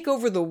wouldn't take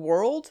over the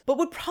world, but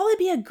would probably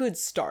be a good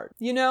start,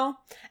 you know?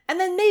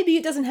 And then maybe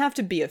it doesn't have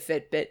to be a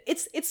Fitbit.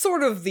 It's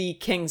sort of the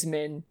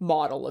Kingsman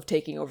model of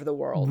taking over the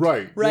world.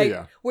 Right.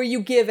 Yeah. Where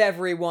you give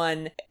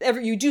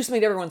you do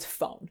something to everyone's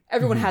phone.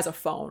 Everyone has a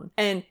phone.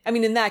 And, I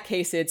mean, in that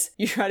case, it's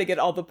you try to get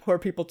all the poor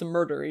people to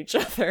murder each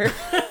other.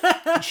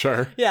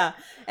 Sure. Yeah.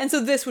 And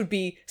so this would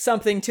be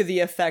something to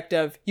the effect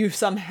of you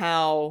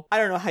somehow, I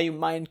don't know how you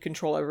mind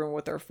control everyone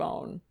with their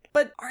phone.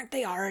 But aren't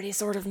they already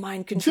sort of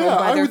mind controlled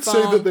by their phone? I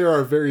would say that there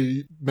are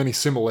very many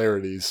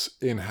similarities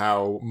in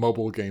how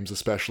mobile games,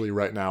 especially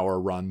right now,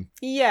 are run.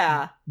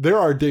 Yeah. There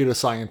are data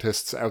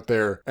scientists out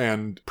there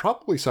and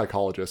probably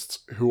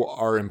psychologists who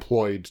are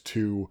employed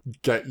to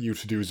get you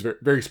to do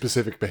very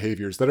specific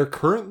behaviors that are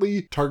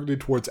currently targeted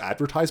towards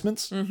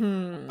advertisements.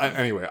 Mm-hmm.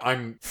 Anyway,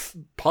 I'm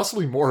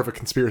possibly more of a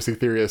conspiracy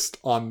theorist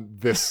on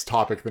this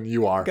topic than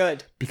you are.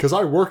 Good. Because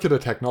I work at a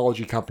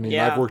technology company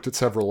and I've worked at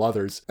several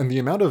others, and the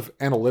amount of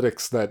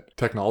analytics that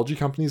technology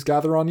companies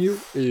gather on you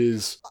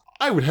is,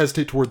 I would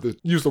hesitate to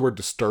use the word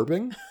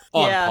disturbing,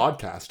 on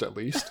podcast at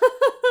least.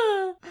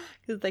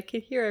 Because they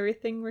can hear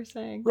everything we're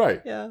saying.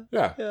 Right. Yeah.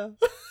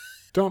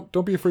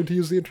 Don't be afraid to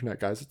use the internet,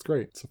 guys. It's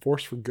great. It's a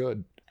force for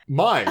good.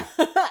 My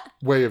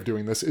way of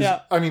doing this is,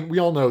 I mean, we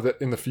all know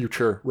that in the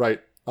future,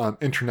 right,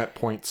 internet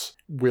points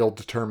will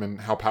determine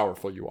how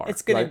powerful you are.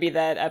 It's going to be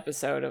that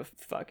episode of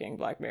fucking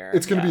Black Mirror.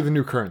 It's going to be the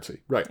new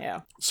currency, right?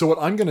 Yeah. So what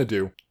I'm going to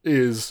do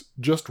is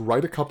just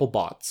write a couple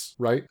bots,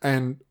 right?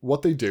 And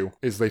what they do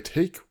is they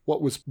take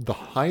what was the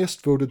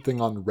highest voted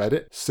thing on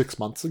Reddit 6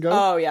 months ago.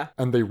 Oh, yeah.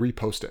 And they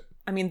repost it.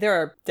 I mean, there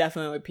are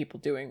definitely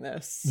people doing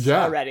this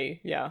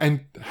already. Yeah.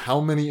 And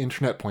how many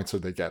internet points are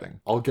they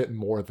getting? I'll get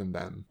more than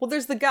them. Well,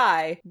 there's the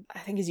guy, I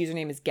think his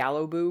username is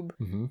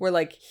Gallowboob,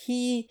 where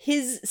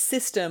his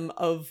system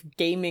of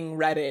gaming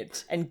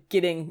Reddit and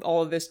getting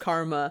all of this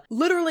karma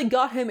literally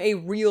got him a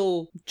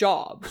real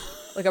job,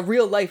 like a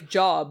real life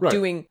job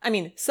doing, I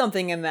mean,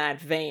 something in that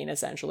vein,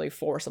 essentially,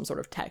 for some sort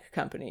of tech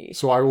company.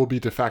 So I will be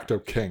de facto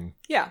king.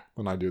 Yeah.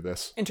 When I do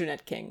this.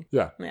 Internet king.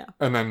 Yeah.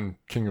 And then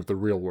king of the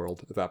real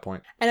world at that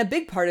point. And a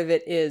big part of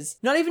it is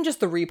not even just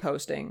the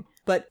reposting,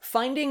 but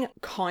finding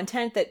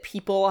content that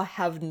people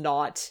have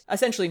not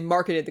essentially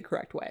marketed the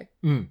correct way,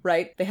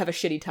 right? They have a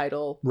shitty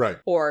title, right?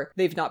 Or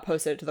they've not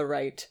posted it to the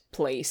right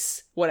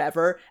place,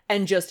 whatever,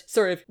 and just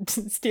sort of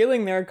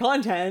stealing their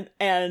content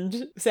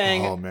and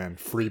saying, "Oh man,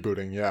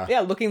 freebooting, yeah,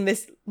 look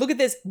at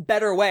this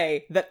better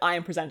way that I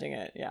am presenting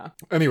it." Yeah.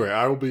 Anyway,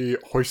 I will be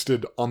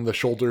hoisted on the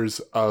shoulders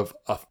of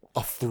a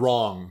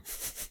throng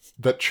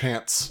that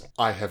chants,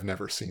 "I have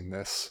never seen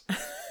this,"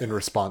 in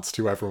response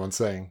to everyone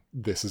saying,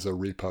 "This is a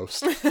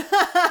repost."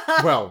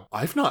 Well,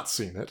 I've not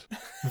seen it.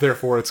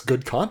 Therefore, it's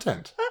good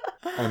content.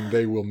 And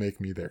they will make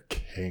me their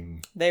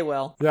king. They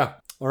will. Yeah.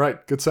 All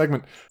right. Good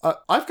segment.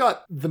 I've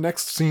got the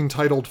next scene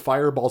titled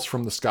Fireballs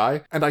from the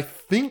Sky. And I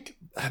think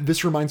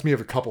this reminds me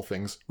of a couple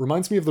things.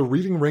 Reminds me of the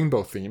Reading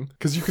Rainbow theme,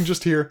 because you can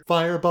just hear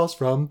fireballs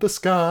from the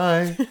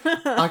sky.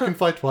 I can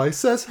fly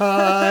twice as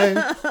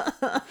high.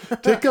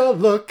 Take a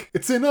look,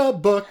 it's in a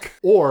book.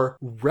 Or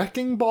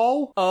Wrecking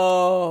Ball.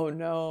 Oh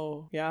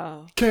no,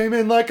 yeah. Came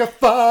in like a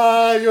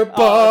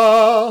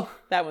fireball.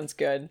 That one's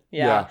good.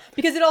 Yeah.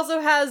 Because it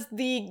also has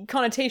the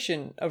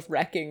connotation of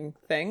wrecking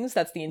things.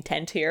 That's the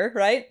intent here,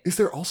 right? Is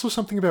there also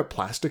something about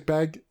Plastic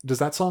Bag? Does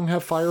that song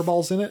have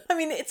fireballs in it? I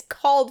mean, it's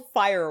called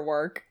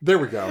Firework. There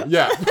we go.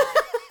 Yeah.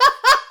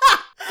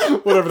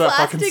 Whatever that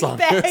fucking song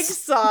Plastic Bag is.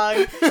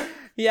 song.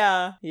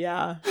 Yeah.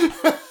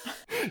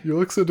 You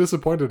look so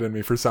disappointed in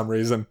me for some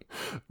reason.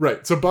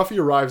 Right, so Buffy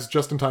arrives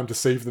just in time to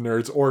save the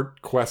nerds, or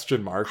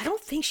question mark. I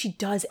don't think she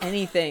does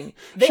anything.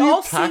 They she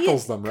all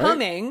tackles see them, right?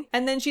 coming,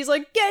 and then she's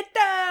like, "Get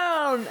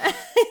down!"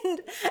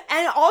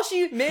 and all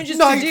she manages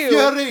Night to do,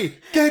 Fury,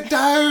 get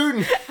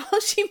down!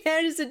 all she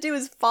manages to do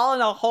is fall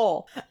in a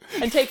hole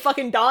and take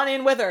fucking Dawn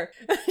in with her.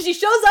 She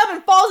shows up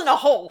and falls in a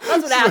hole.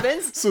 That's what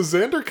happens. So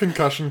Xander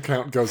concussion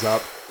count goes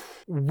up.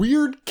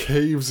 Weird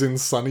caves in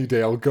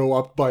Sunnydale go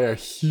up by a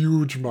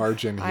huge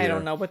margin here. I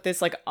don't know what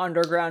this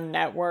underground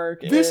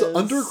network This is.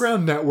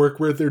 underground network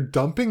where they're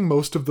dumping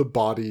most of the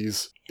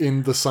bodies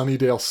in the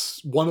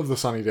one of the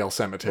Sunnydale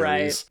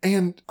cemeteries. Right.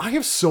 And I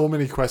have so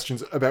many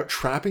questions about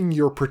trapping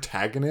your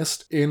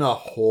protagonist in a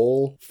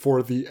hole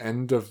for the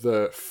end of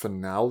the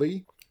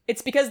finale.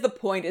 It's because the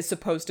point is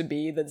supposed to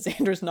be that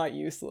Xander's not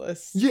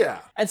useless. Yeah.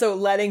 And so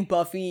letting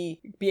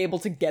Buffy be able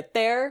to get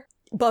there,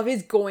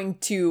 Buffy's going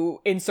to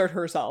insert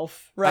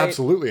herself, right?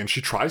 Absolutely, and she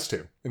tries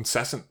to,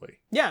 incessantly.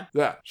 Yeah.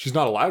 Yeah, she's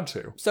not allowed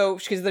to. So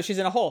she's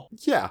in a hole.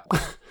 Yeah.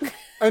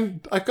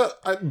 And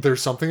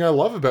there's something I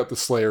love about the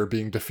Slayer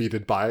being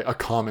defeated by a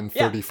common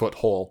 30-foot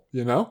hole,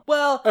 you know?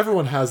 Well,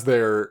 everyone has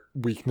their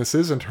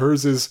weaknesses, and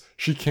hers is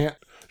she can't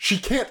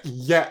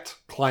yet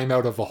climb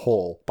out of a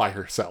hole by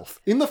herself.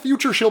 In the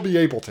future, she'll be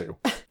able to.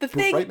 But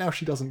right now,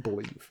 she doesn't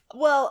believe.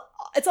 Well,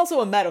 it's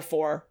also a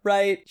metaphor,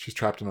 right? She's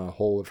trapped in a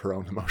hole of her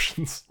own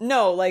emotions.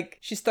 No, like,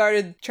 she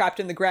started trapped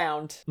in the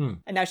ground,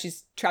 and now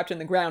she's trapped in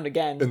the ground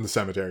again. In the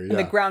cemetery, And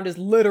the ground is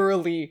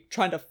literally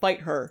trying to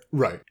fight her.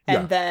 Right,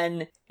 And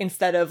then,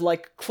 instead of,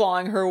 like,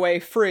 clawing her way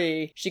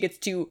free, she gets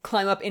to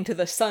climb up into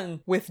the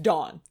sun with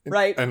Dawn,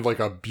 right? And like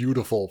a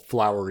beautiful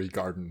flowery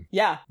garden.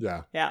 Yeah.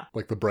 Yeah. Yeah.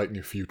 Like the bright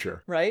new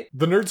future. Right?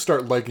 The nerds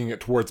start legging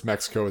it towards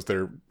Mexico as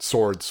their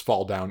swords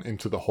fall down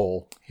into the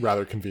hole,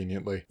 rather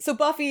conveniently. So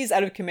Buffy's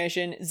out of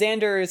commission,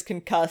 Xander is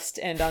concussed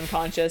and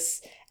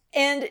unconscious,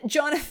 and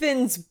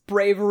Jonathan's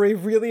bravery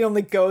really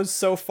only goes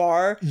so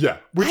far. Yeah,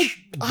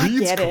 which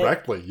reads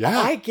correctly. Yeah.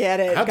 I get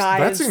it,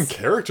 guys. That's in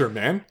character,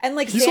 man. And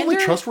like he's only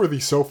trustworthy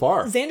so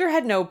far. Xander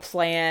had no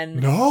plan.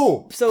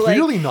 No, so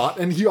clearly not,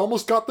 and he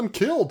almost got them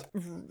killed.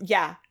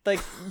 Yeah, like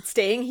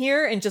staying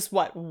here and just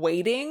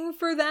waiting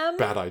for them?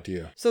 Bad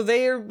idea. So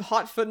they're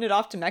hot-footing it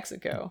off to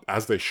Mexico.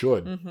 As they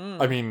should. Mm-hmm.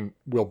 I mean,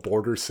 will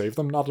borders save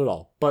them? Not at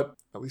all. But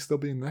at least they'll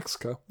be in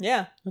Mexico.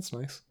 Yeah. That's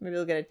nice. Maybe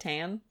they'll get a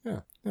tan.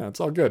 Yeah,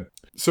 it's all good.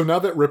 So now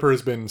that Ripper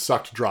has been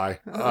sucked dry,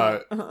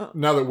 now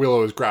that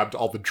Willow has grabbed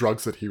all the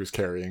drugs that he was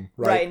carrying,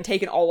 right? And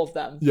taken all of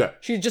them. Yeah.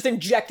 She just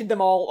injected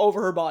them all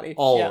over her body.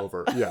 All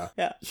over, yeah.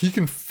 Yeah. He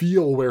can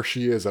feel where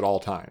she is at all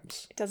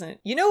times. It doesn't.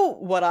 You know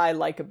what I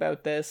like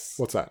about this?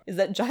 What's that? Is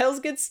that Giles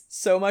gets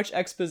so much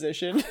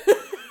exposition.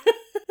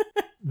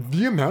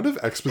 The amount of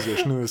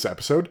exposition in this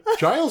episode,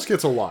 Giles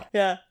gets a lot.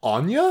 Yeah.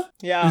 Anya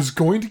is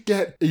going to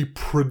get a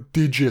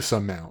prodigious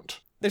amount.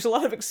 There's a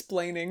lot of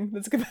explaining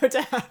that's about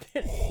to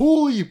happen.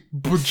 Holy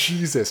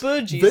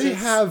bejesus. They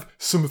have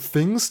some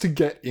things to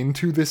get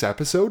into this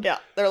episode. Yeah,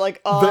 they're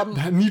like,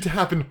 that need to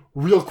happen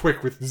real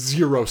quick with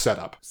zero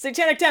setup.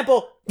 Satanic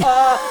Temple!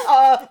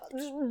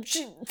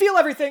 Feel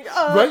everything!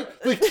 Right?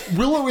 Like,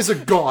 Willow is a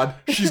god.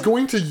 She's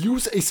going to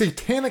use a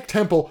satanic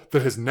temple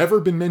that has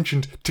never been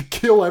mentioned to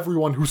kill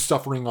everyone who's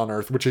suffering on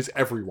Earth, which is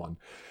everyone.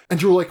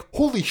 And you're like,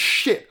 holy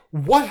shit,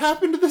 what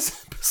happened to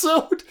this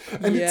episode?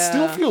 And it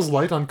still feels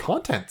light on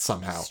content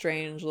somehow.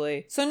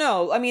 Strangely. So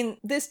no, I mean,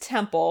 this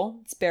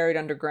temple, it's buried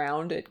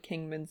underground at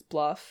Kingman's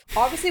Bluff,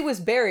 obviously was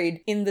buried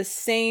in the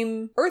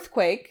same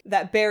earthquake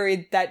that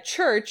buried that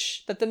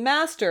church that the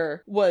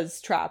Master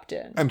was trapped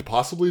in. And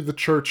possibly the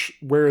church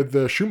where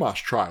the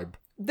Shumash tribe.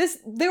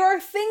 There are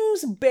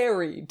things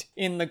buried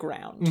in the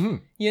ground,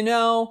 you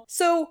know?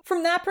 So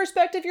from that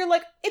perspective, you're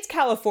like, it's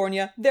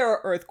California. There are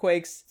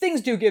earthquakes.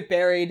 Things do get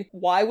buried.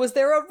 Why was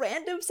there a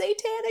random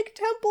satanic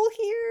temple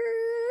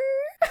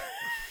here?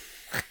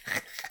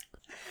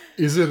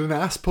 Is it an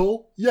ass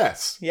pull?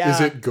 Yes. Yeah. Is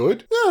it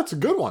good? Yeah, it's a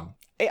good one.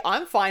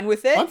 I'm fine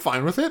with it. I'm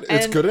fine with it.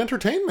 It's good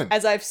entertainment.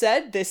 As I've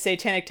said, this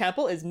satanic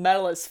temple is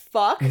metal as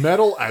fuck.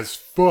 Metal as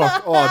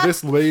fuck. Oh,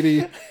 this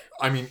lady...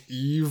 I mean,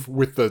 Eve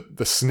with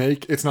the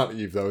snake. It's not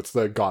Eve though. It's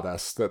the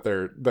goddess that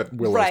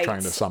Willow's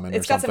trying to summon.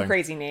 It's got some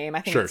crazy name. I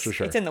think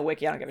sure. It's in the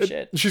wiki. I don't give a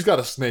shit. She's got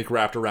a snake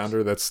wrapped around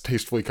her that's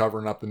tastefully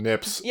covering up the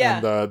nips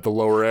and the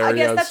lower areas. I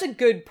guess that's a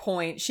good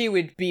point. She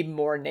would be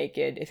more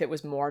naked if it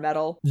was more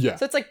metal. Yeah.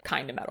 So it's like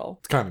kind of metal.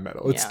 It's kind of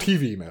metal. It's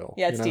TV metal.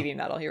 Yeah, it's TV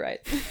metal. You're right.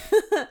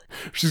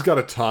 She's got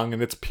a tongue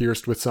and it's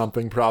pierced with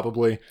something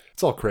probably.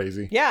 It's all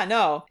crazy. Yeah,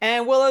 no.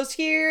 And Willow's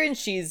here and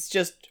she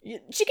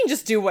can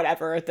just do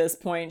whatever at this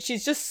point.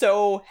 She's just so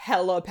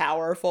hella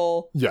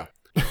powerful. Yeah.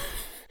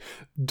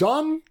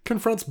 Dawn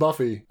confronts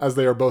Buffy, as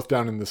they are both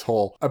down in this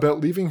hole, about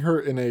leaving her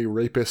in a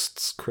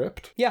rapist's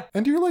crypt. Yeah.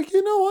 And you're like,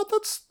 you know what?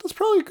 That's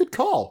probably a good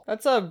call.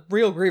 That's a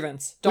real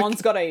grievance.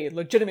 Dawn's got a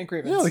legitimate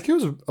grievance. Yeah, like it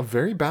was a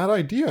very bad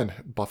idea, and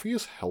Buffy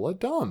is hella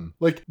dumb.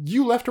 Like,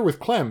 you left her with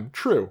Clem,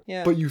 true.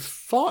 Yeah. But you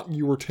thought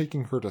you were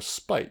taking her to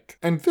Spike.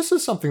 And this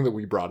is something that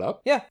we brought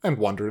up. Yeah. And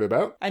wondered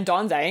about. And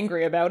Dawn's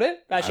angry about it,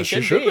 as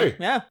she should be.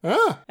 Yeah.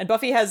 Ah. And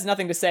Buffy has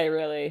nothing to say,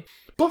 really.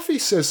 Buffy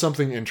says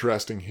something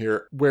interesting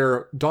here,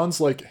 where Dawn's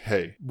like,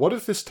 hey, what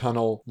if this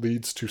tunnel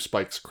leads to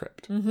Spike's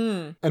crypt?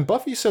 Mm-hmm. And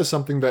Buffy says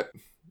something that,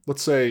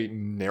 let's say,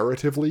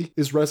 narratively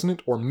is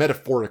resonant or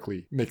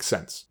metaphorically makes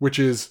sense, which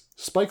is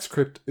Spike's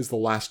crypt is the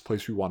last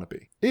place we want to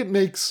be. It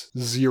makes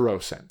zero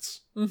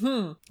sense.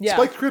 Mm-hmm. Yeah.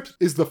 Spike's crypt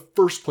is the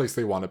first place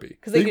they want to be.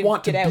 They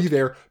want to be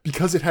there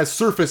because it has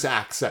surface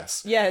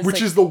access,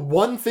 which is the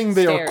one thing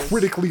they are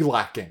critically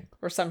lacking.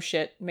 Or some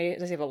shit. Maybe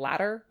does he have a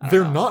ladder?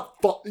 They're not.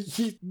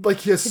 He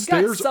has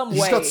stairs.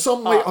 He's got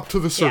some way up to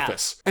the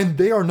surface, and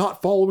they are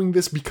not following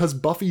this because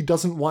Buffy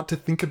doesn't want to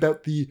think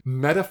about the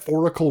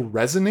metaphorical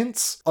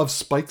resonance of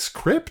Spike's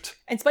crypt.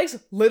 And Spike's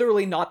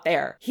literally not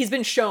there. He's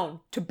been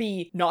shown to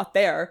be not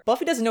there.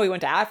 Buffy doesn't know he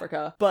went to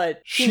Africa,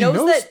 but she knows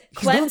that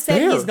Clem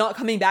said he's not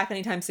coming back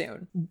anytime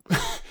soon.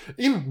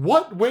 In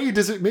what way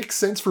does it make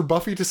sense for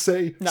Buffy to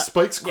say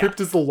Spike's crypt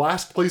is the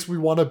last place we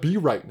want to be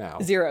right now?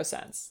 Zero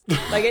sense.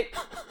 Like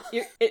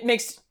it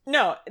makes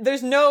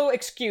there's no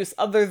excuse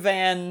other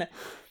than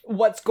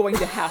what's going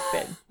to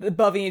happen.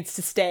 Buffy needs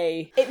to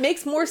stay. It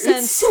makes more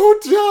sense. It's so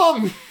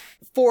dumb.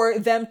 For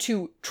them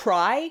to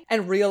try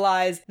and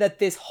realize that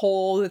this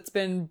hole that's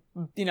been,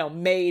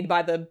 made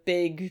by the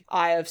big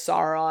Eye of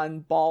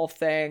Sauron ball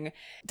thing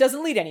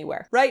doesn't lead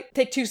anywhere, right?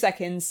 Take 2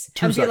 seconds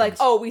and be like,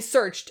 oh, we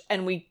searched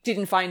and we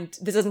didn't find,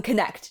 this doesn't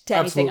connect to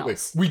anything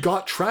else. We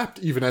got trapped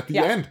even at the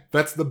end.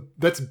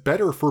 That's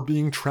better for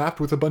being trapped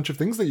with a bunch of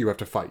things that you have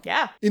to fight.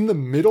 Yeah. In the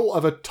middle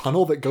of a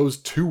tunnel that goes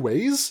 2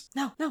 ways?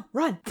 No,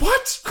 run.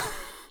 What?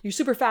 You're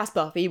super fast,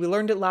 Buffy. We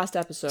learned it last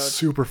episode.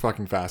 Super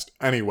fucking fast.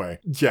 Anyway,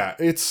 yeah,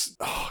 it's...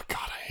 Oh,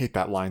 God, I hate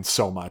that line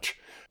so much.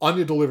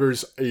 Anya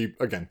delivers a,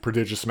 again,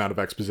 prodigious amount of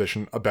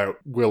exposition about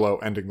Willow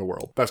ending the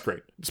world. That's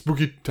great.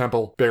 Spooky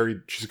temple,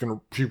 buried.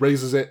 She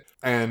raises it,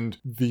 and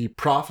the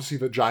prophecy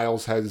that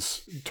Giles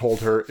has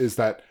told her is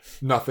that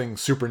nothing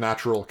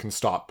supernatural can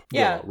stop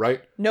Willow,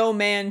 right? No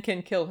man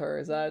can kill her.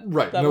 Is that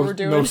right? That what we're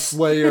doing? No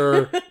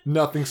slayer,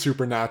 nothing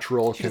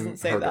supernatural she can doesn't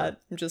say hurt that. her.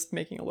 I'm just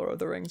making a Lord of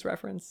the Rings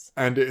reference.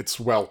 And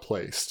it's well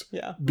placed.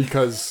 Yeah.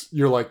 Because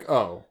you're like,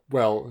 oh,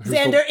 well...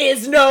 Xander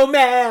is no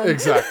man!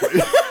 Exactly.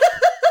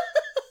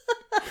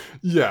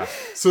 Yeah,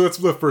 so that's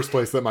the first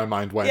place that my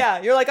mind went.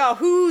 Yeah, you're like, oh,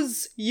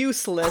 who's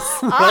useless?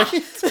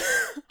 Right?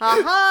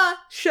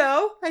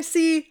 Show. I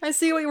see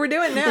what you were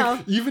doing now.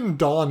 Like, even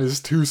Dawn is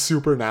too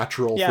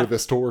supernatural for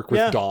this to work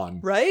with Dawn.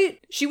 Right?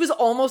 She was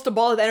almost a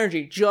ball of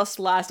energy just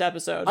last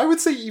episode. I would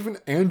say even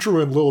Andrew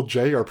and Lil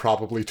J are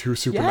probably too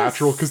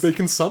supernatural because they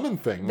can summon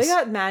things. They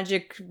got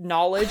magic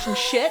knowledge and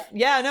shit.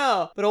 Yeah,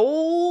 no. But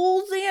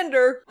old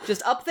Xander,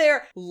 just up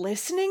there,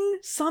 listening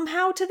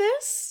somehow to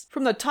this?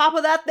 From the top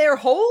of that there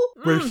hole?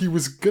 Where he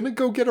was gonna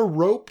go get a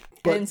rope,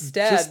 but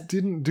instead just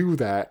didn't do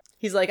that.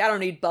 He's like, I don't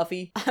need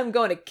Buffy. I'm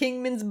going to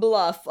Kingman's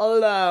Bluff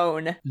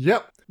alone.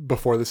 Yep.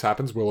 Before this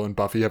happens, Willow and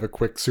Buffy have a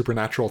quick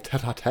supernatural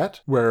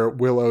tete-a-tete where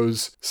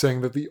Willow's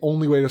saying that the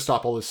only way to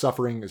stop all this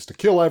suffering is to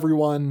kill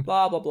everyone.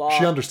 Blah, blah, blah.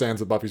 She understands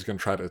that Buffy's going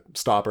to try to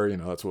stop her.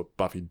 That's what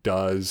Buffy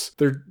does.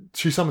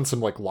 She summons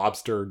some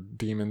lobster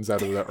demons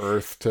out of the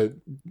earth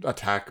to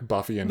attack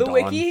Buffy and Dawn. The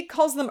wiki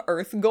calls them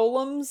earth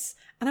golems.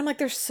 And I'm like,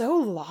 they're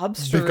so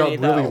lobstery, They've got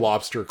really though.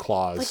 lobster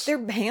claws. Like,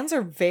 their hands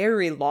are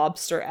very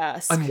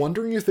lobster-esque. I'm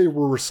wondering if they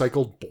were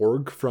recycled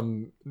Borg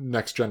from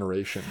Next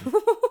Generation.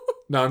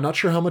 Now, I'm not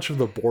sure how much of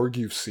the Borg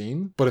you've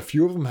seen, but a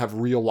few of them have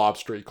real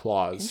lobstery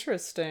claws.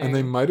 Interesting. And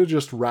they might have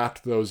just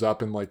wrapped those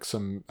up in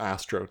some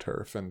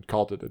AstroTurf and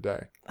called it a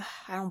day.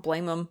 I don't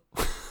blame them.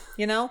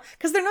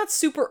 Because they're not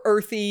super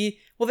earthy.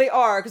 Well, they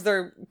are, because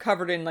they're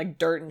covered in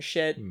dirt and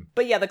shit.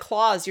 But yeah, the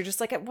claws, you're just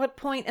like, at what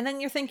point? And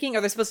then you're thinking,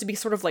 are they supposed to be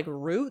sort of like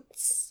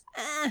roots?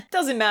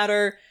 Doesn't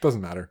matter.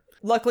 Doesn't matter.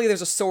 Luckily,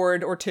 there's a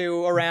sword or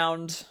 2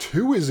 around.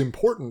 2 is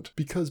important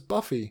because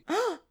Buffy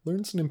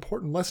learns an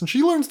important lesson.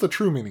 She learns the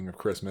true meaning of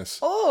Christmas.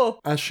 Oh!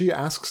 As she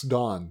asks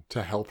Dawn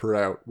to help her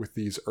out with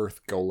these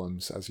earth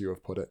golems, as you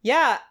have put it.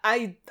 Yeah,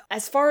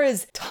 as far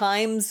as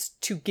times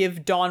to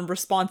give Dawn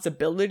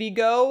responsibility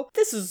go,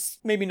 this is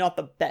maybe not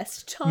the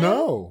best time.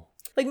 No.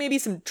 Maybe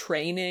some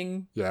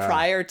training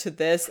prior to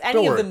this.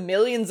 Any of the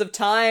millions of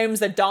times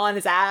that Dawn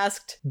is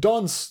asked.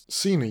 Dawn's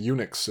seen a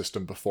Unix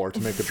system before, to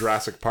make a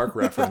Jurassic Park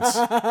reference.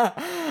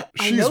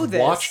 She's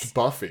watched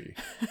Buffy.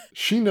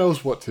 She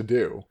knows what to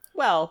do.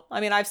 Well,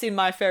 I've seen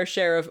my fair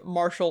share of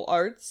martial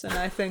arts, and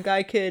I think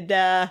I could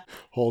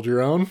hold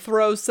your own.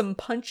 Throw some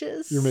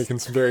punches. You're making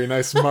some very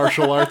nice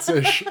martial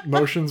arts-ish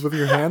motions with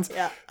your hands.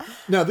 Yeah.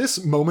 Now,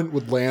 this moment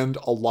would land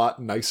a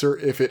lot nicer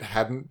if it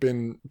hadn't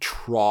been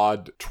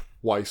trod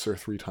twice or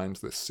 3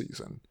 times this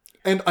season.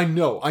 And I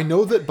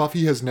know that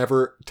Buffy has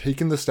never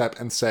taken the step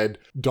and said,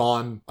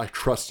 Dawn, I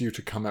trust you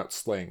to come out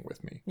slaying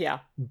with me. Yeah.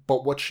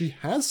 But what she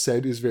has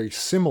said is very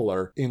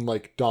similar in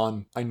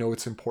Dawn, I know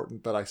it's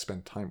important that I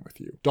spend time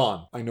with you.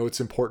 Dawn, I know it's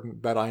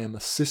important that I am a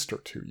sister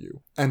to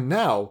you. And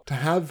now, to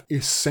have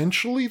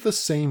essentially the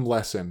same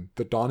lesson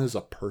that Dawn is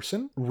a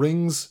person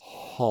rings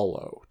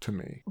hollow to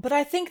me. But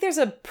I think there's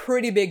a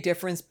pretty big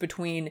difference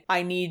between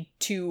I need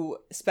to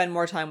spend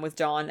more time with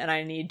Dawn and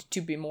I need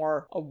to be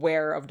more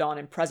aware of Dawn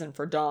and present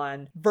for Dawn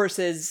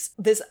versus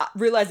this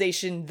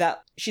realization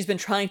that she's been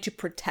trying to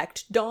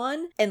protect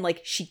Dawn and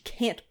she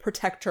can't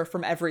protect her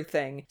from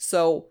everything.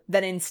 So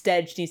then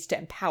instead she needs to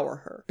empower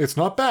her. It's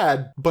not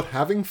bad, but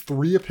having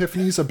 3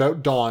 epiphanies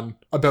about Dawn,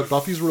 about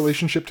Buffy's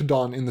relationship to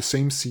Dawn in the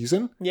same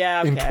season,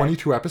 in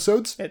 22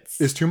 episodes,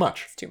 is too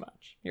much. It's too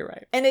much. You're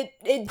right. And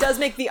it does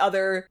make the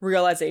other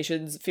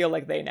realizations feel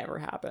like they never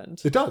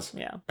happened. It does.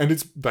 Yeah. And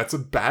that's a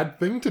bad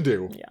thing to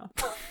do.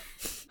 Yeah.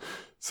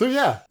 So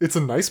yeah, it's a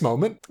nice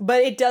moment.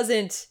 But it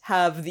doesn't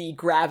have the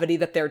gravity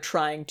that they're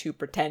trying to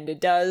pretend it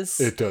does.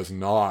 It does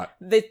not.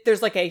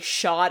 There's a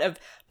shot of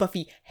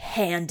Buffy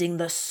handing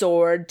the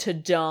sword to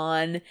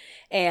Dawn.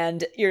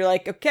 And you're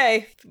like,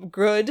 okay,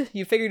 good.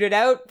 You figured it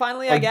out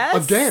finally, I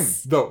guess. Again,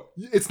 though.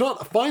 It's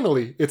not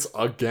finally, it's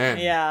again.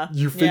 Yeah.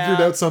 You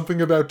figured out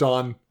something about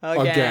Dawn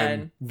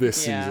again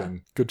this Yeah.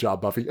 season. Good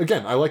job, Buffy.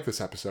 Again, I like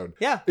this episode.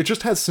 Yeah. It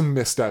just has some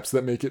missteps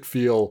that make it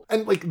feel,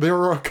 and like there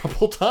are a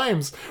couple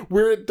times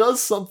where it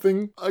does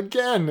something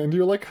again, and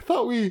you're like, I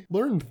thought we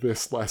learned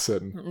this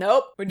lesson.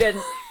 Nope, we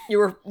didn't.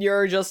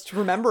 You're just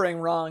remembering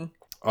wrong.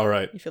 All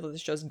right. You feel that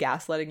this show's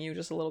gaslighting you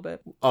just a little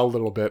bit. A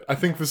little bit. I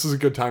think this is a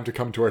good time to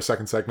come to our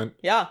second segment.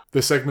 Yeah.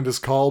 This segment is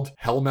called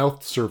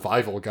Hellmouth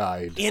Survival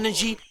Guide.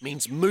 Energy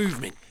means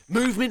movement.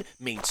 Movement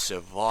means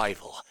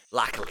survival.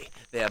 Luckily,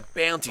 there are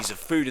bounties of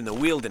food in the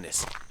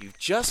wilderness. You've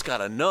just got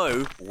to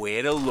know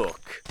where to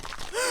look.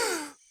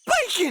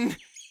 Bacon!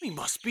 We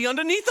must be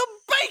underneath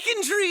a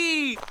bacon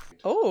tree!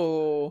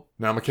 Oh.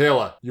 Now,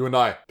 Michaela, you and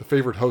I, the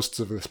favorite hosts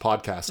of this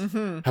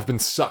podcast, have been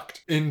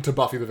sucked into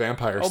Buffy the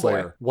Vampire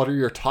Slayer. Boy. What are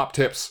your top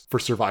tips for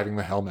surviving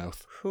the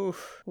Hellmouth?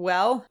 Oof.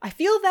 Well, I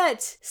feel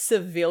that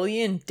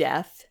civilian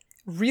death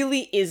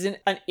really isn't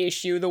an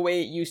issue the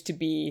way it used to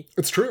be.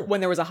 It's true. When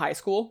there was a high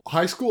school.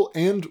 High school,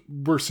 and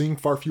we're seeing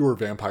far fewer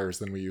vampires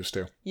than we used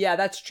to. Yeah,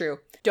 that's true.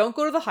 Don't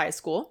go to the high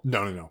school.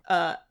 No.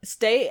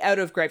 Stay out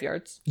of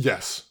graveyards.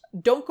 Yes.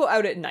 Don't go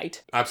out at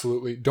night.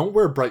 Absolutely. Don't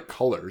wear bright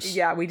colors.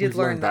 Yeah, we did We've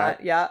learn learned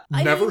that. Yeah.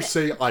 Never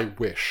say I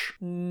wish.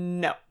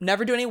 No,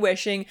 never do any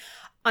wishing.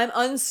 I'm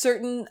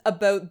uncertain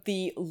about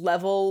the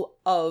level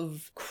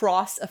of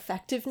cross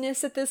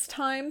effectiveness at this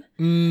time.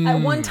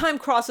 At one time,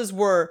 crosses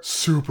were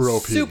Super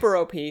OP. Super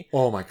OP.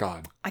 Oh my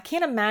god. I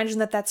can't imagine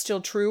that that's still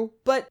true,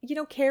 but,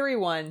 carry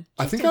one.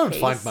 I think I would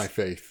find my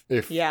faith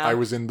if Yeah. I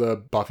was in the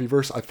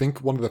Buffyverse. I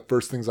think one of the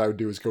first things I would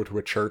do is go to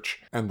a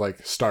church and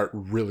start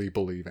really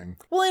believing.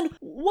 Well, and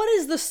what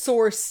is the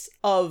source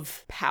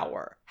of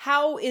power?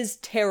 How is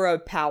Tara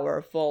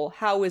powerful?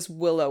 How is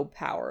Willow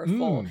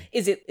powerful?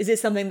 Is it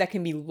something that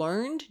can be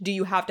learned? Do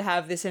you have to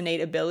have this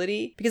innate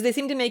ability? Because they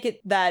seem to make it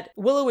that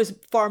Willow is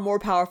far more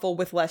powerful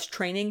with less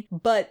training,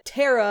 but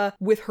Tara,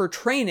 with her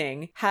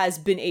training, has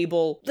been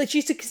able,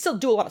 she can still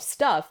do a lot of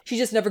stuff. She's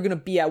just never going to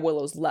be at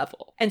Willow's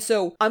level. And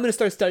so I'm going to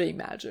start studying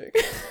magic.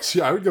 See,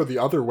 I would go the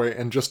other way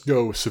and just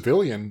go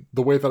civilian,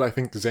 the way that I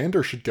think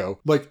Xander should go.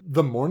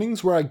 The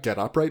mornings where I get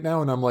up right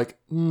now and I'm like,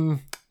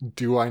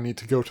 do I need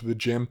to go to the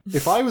gym?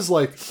 If I was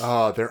like,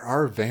 there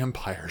are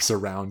vampires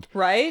around.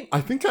 Right?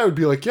 I think I would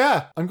be like,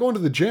 yeah, I'm going to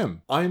the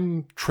gym.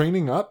 I'm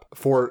training up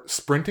for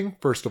sprinting,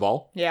 first of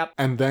all. Yep.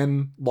 And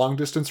then long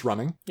distance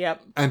running.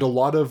 Yep. And a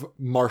lot of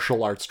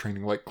martial arts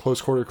training, like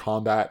close quarter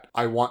combat.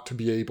 I want to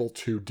be able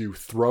to do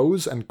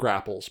throws and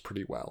grapples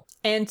pretty well.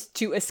 And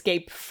to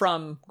escape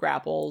from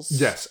grapples.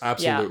 Yes,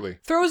 absolutely. Yeah.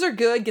 Throws are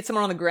good. Get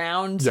someone on the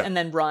ground and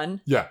then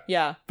run. Yeah.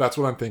 Yeah. That's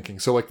what I'm thinking.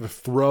 So the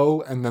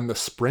throw and then the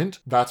sprint,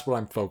 that's what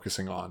I'm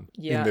focusing on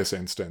in this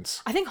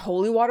instance. I think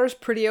holy water's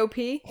pretty OP.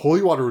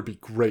 Holy water would be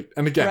great.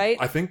 And again, Right?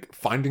 I think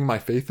finding my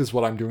faith is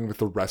what I'm doing with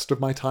the rest of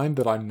my time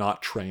that I'm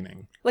not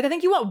training. I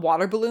think you want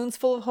water balloons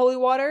full of holy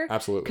water.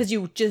 Absolutely. Because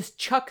you just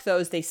chuck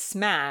those, they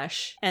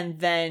smash, and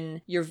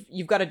then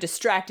you've got a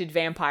distracted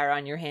vampire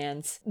on your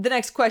hands. The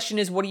next question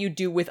is, what do you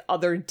do with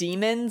other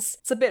demons?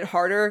 It's a bit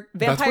harder.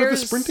 Vampires, that's where the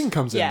sprinting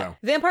comes in, though.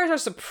 Vampires are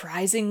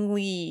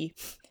surprisingly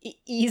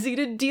easy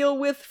to deal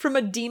with from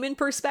a demon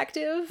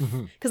perspective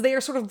because they are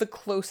sort of the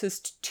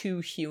closest to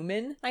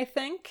human, I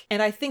think.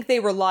 And I think they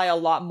rely a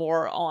lot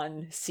more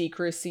on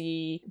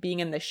secrecy, being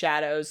in the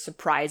shadows,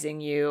 surprising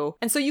you.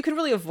 And so you can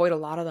really avoid a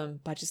lot of them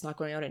by just not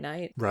going out at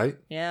night. Right?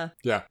 Yeah.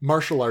 Yeah.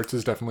 Martial arts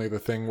is definitely the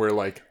thing where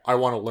I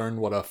want to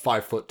learn what a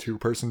 5'2"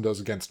 person does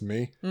against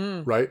me.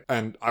 Right?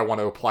 And I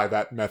want to apply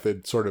that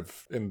method sort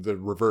of in the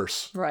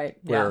reverse. Right.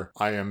 Where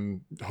I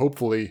am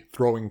hopefully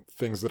throwing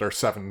things that are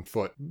 7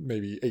 foot,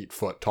 maybe 8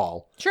 foot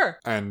tall. Sure.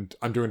 And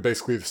I'm doing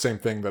basically the same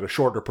thing that a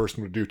shorter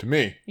person would do to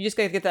me. You just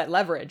gotta get that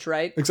leverage,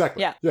 right?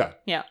 Exactly. Yeah. Yeah.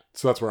 Yeah.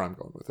 So that's where I'm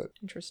going with it.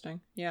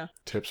 Interesting. Yeah.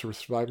 Tips for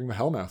surviving the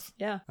Hellmouth.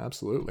 Yeah.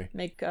 Absolutely.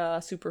 Make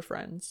super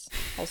friends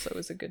also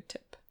is a good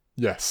tip.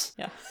 Yes.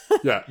 Yeah.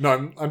 Yeah.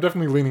 No, I'm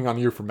definitely leaning on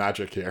you for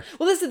magic here.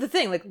 Well, this is the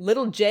thing.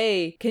 Little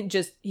Jay can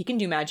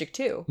do magic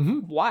too.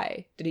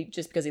 Why? Did he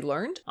just because he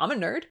learned? I'm a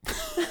nerd.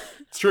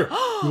 It's true.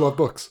 You love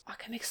books. I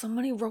can make so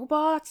many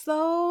robots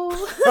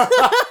though.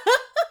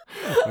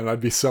 And I'd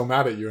be so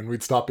mad at you and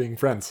we'd stop being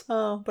friends.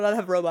 Oh, but I'd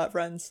have robot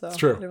friends, so it's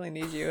true. I don't really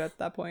need you at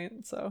that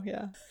point. So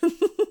yeah.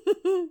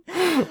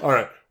 All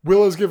right.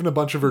 Willow's given a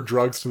bunch of her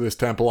drugs to this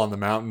temple on the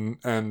mountain,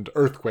 and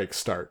earthquakes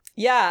start.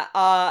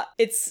 Yeah,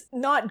 it's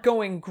not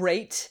going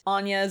great.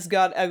 Anya's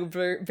got a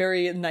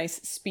very nice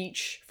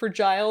speech for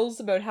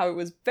Giles about how it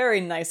was very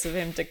nice of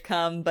him to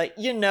come, but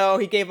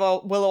he gave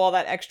Willow all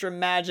that extra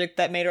magic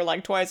that made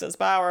her twice as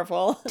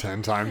powerful.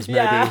 10 times maybe,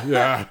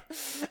 yeah.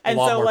 And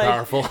a lot so more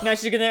powerful. Now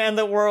she's gonna end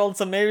the world,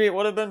 so maybe it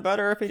would have been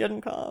better if he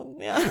didn't come.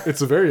 Yeah.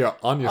 It's a very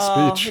Anya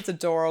speech. It's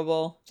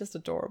adorable. Just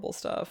adorable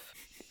stuff.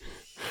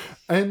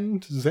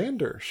 And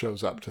Xander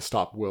shows up to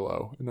stop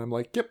Willow. And I'm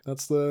like, yep,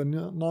 that's the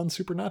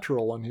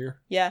non-supernatural one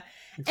here. Yeah.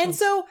 And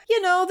so,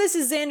 this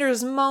is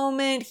Xander's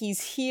moment.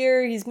 He's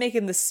here. He's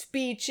making the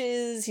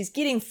speeches. He's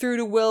getting through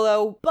to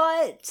Willow.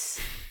 But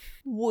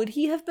would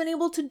he have been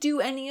able to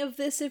do any of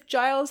this if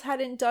Giles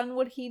hadn't done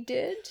what he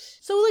did?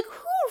 So,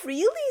 who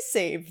really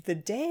saved the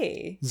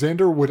day?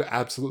 Xander would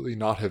absolutely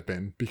not have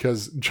been,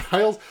 because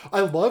Giles... I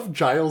love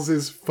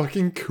Giles's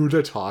fucking coup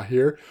d'etat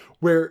here,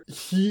 where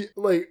he,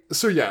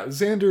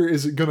 Xander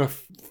is gonna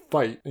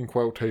fight, in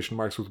quotation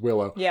marks, with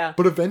Willow. Yeah.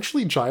 But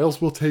eventually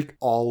Giles will take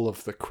all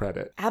of the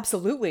credit.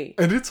 Absolutely.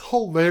 And it's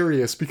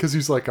hilarious, because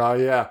he's like, oh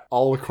yeah,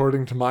 all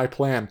according to my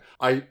plan.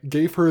 I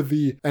gave her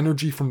the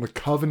energy from the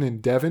Coven in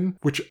Devon,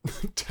 which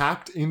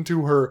tapped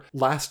into her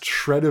last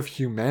shred of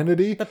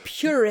humanity. The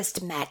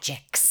purest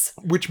magics.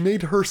 Which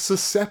made her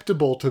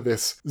susceptible to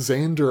this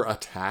Xander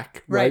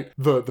attack, right?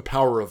 The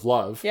power of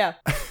love. Yeah.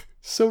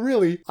 So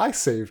really, I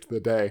saved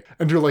the day.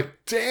 And you're like,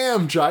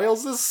 damn,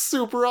 Giles, this is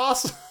super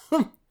awesome.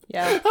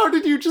 Yeah. How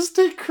did you just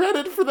take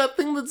credit for that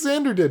thing that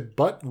Xander did?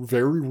 But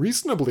very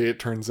reasonably, it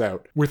turns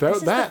out.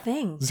 Without that,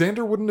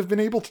 Xander wouldn't have been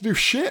able to do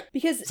shit.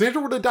 Because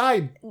Xander would have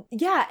died.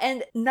 Yeah,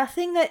 and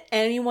nothing that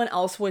anyone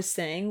else was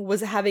saying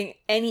was having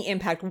any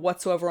impact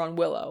whatsoever on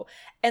Willow.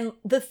 And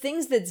the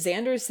things that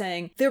Xander's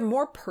saying, they're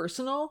more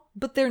personal,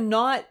 but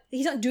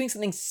he's not doing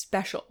something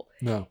special.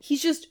 No.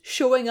 He's just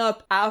showing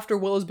up after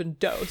Willow's been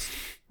dosed,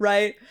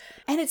 right?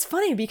 And it's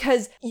funny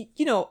because,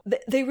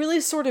 they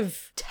really sort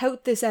of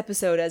tout this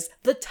episode as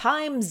the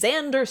time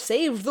Xander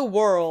saved the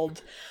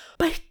world.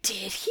 But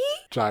did he?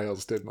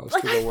 Giles did most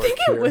of the work I think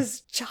here. It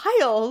was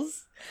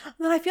Giles.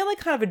 And I feel like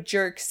kind of a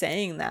jerk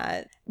saying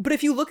that. But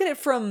if you look at it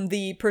from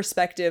the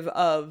perspective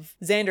of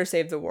Xander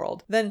saved the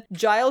world, then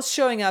Giles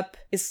showing up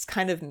is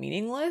kind of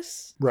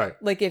meaningless. Right.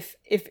 Like if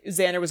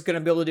Xander was going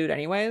to be able to do it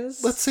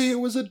anyways. Let's say it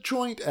was a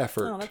joint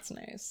effort. Oh, that's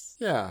nice.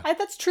 Yeah.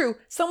 That's true.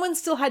 Someone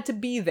still had to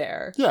be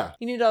there. Yeah.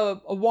 You need a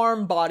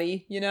warm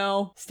body,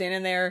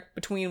 standing there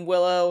between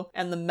Willow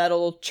and the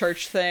metal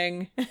church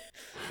thing.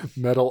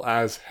 Metal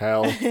as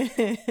hell.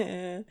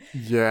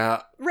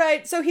 Yeah.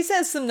 Right, so he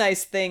says some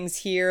nice things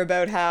here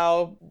about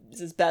how he's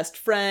his best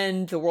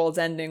friend, the world's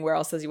ending, where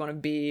else does he want to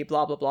be,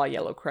 blah, blah, blah,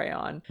 yellow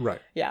crayon. Right.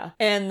 Yeah.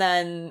 And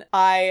then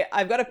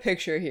I've got a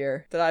picture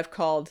here that I've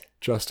called...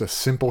 Just a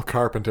simple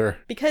carpenter.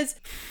 Because...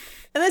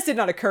 And this did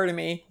not occur to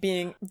me,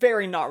 being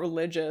very not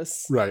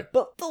religious. Right.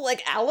 But the,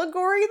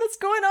 allegory that's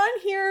going on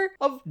here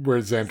of... Where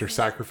Xander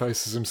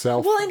sacrifices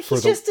himself. Well, and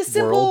he's just a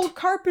simple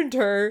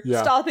carpenter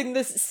stopping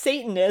this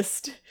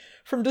Satanist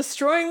from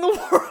destroying the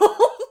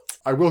world.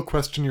 I will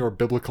question your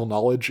biblical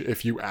knowledge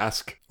if you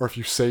ask, or if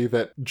you say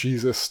that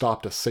Jesus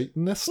stopped a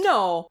Satanist.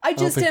 No, I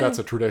don't think that's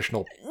a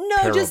traditional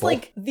parable. Just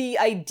the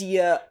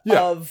idea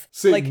of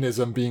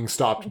Satanism being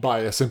stopped by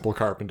a simple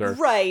carpenter.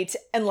 Right,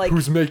 and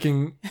who's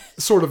making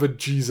sort of a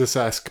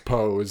Jesus-esque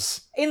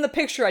pose. In the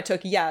picture I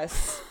took,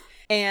 yes.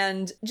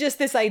 And just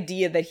this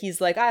idea that he's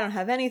like, I don't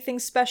have anything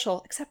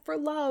special except for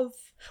love.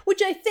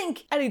 Which I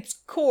think, at its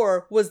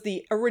core, was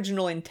the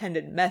original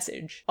intended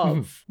message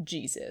of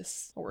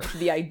Jesus. Or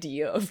the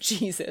idea of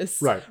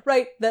Jesus. Right.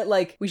 Right? That,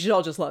 we should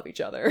all just love each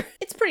other.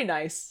 It's pretty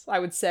nice, I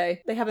would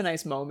say. They have a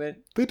nice moment.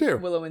 They do.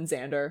 Willow and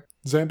Xander.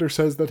 Xander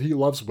says that he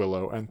loves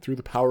Willow, and through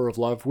the power of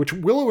love, which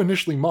Willow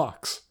initially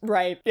mocks.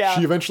 Right, yeah.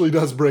 She eventually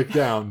does break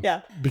down.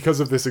 Yeah. Because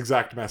of this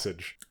exact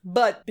message.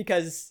 But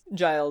because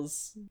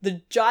Giles's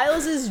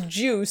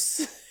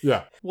juice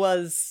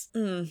was...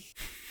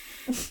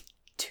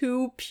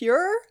 too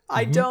pure. Mm-hmm.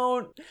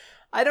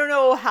 I don't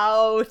know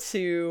how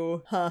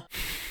to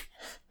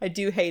I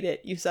do hate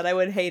it. You said I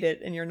would hate it,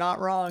 and you're not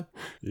wrong.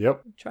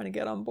 Yep. I'm trying to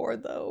get on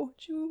board though.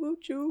 Choo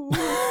choo.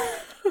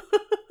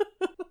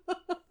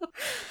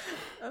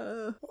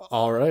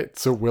 All right,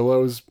 so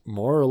Willow's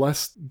more or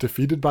less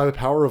defeated by the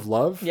power of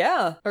love.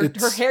 Yeah,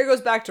 her hair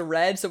goes back to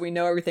red, so we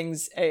know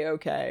everything's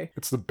a-okay.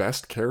 It's the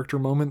best character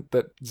moment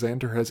that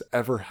Xander has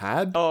ever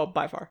had. Oh,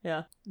 by far,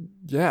 yeah.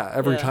 Yeah,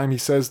 every time he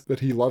says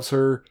that he loves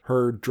her,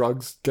 her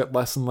drugs get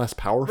less and less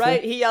powerful.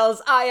 Right, he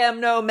yells, I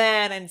am no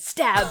man, and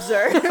stabs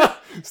her.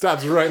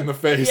 Stabs her right in the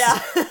face. Yeah.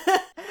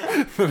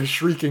 Then a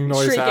shrieking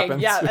noise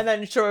happens. Yeah, and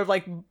then sort of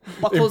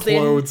buckles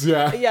implodes,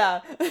 in.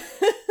 Yeah.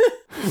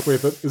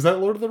 Wait, is that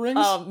Lord of the Rings?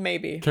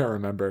 Maybe. Can't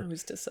remember.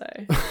 Who's to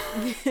say?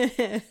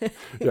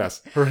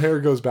 Yes, her hair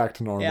goes back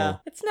to normal. Yeah,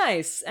 it's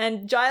nice.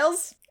 And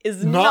Giles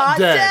is not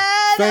dead.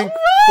 Thank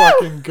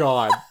fucking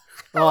God.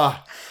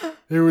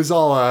 It was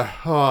all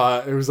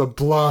it was a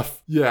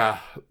bluff. Yeah.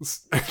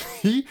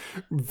 He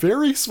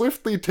very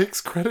swiftly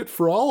takes credit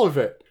for all of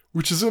it,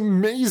 which is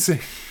amazing.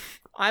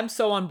 I'm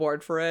so on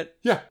board for it.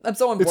 Yeah. I'm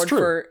so on board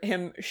for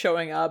him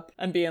showing up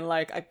and being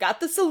like, I've got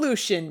the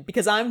solution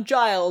because I'm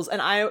Giles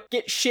and I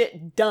get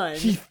shit done.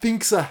 He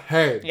thinks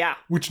ahead. Yeah.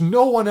 Which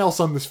no one else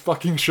on this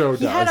fucking show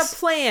does. He had a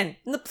plan,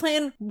 and the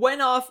plan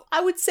went off,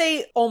 I would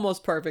say,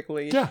 almost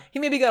perfectly. Yeah. He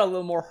maybe got a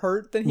little more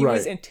hurt than he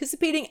was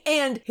anticipating,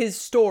 and his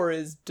store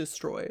is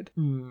destroyed.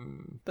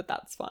 But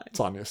that's fine. It's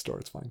Anya's store,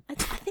 it's fine. I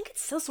think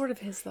it's still sort of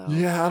his, though.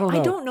 Yeah, I don't know.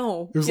 I don't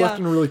know. It was left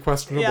in a really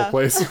questionable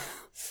place.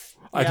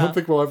 I don't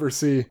think we'll ever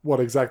see what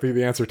exactly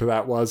the answer to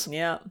that was.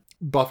 Yeah.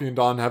 Buffy and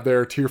Dawn have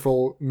their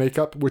tearful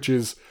makeup, which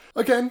is,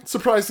 again,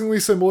 surprisingly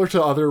similar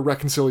to other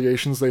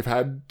reconciliations they've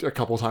had a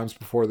couple times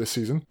before this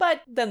season.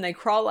 But then they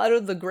crawl out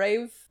of the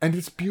grave. And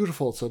it's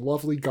beautiful. It's a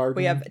lovely garden.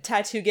 We have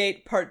Tattoo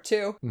Gate Part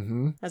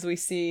 2, as we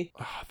see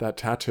that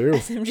tattoo.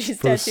 SMG's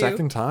for tattoo. the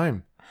second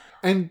time.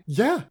 And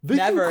yeah, they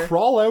Never. can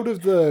crawl out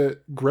of the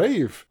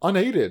grave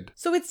unaided.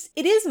 So it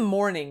is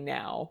morning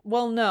now.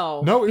 Well,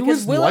 no. No, it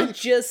because was Willow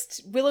light.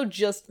 Willow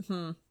just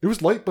It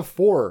was light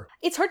before.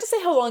 It's hard to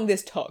say how long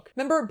this took.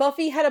 Remember,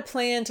 Buffy had a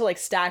plan to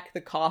stack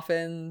the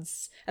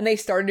coffins, and they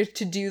started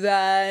to do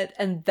that,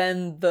 and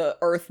then the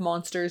earth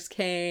monsters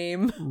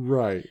came.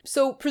 Right.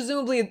 So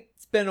presumably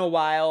it's been a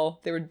while.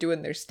 They were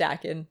doing their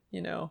stacking,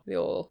 the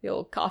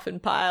old coffin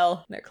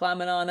pile. They're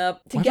climbing on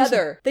up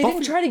together. They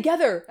didn't try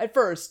together at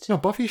first. No,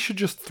 Buffy should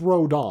just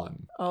throw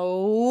Dawn.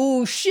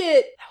 Oh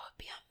shit. That would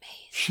be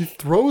amazing. She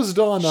throws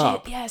Dawn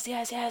up. Yes.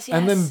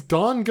 And then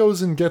Dawn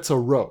goes and gets a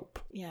rope.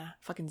 Yeah,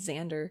 fucking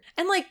Xander.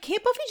 And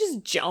can't Buffy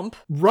just jump?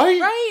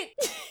 Right? Right?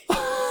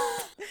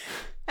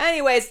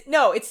 Anyways,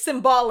 no, it's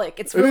symbolic.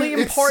 It's really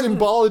important. It's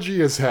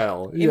symbology as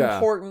hell. Yeah.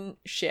 Important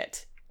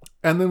shit.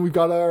 And then we've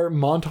got our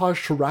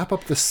montage to wrap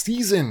up the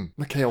season,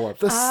 Michaela.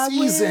 The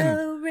season. I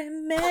will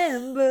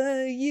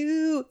remember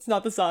you. It's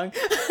not the song.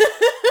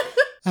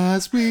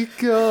 As we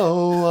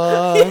go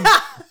on,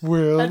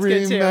 we'll That's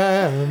good too.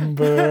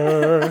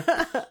 remember.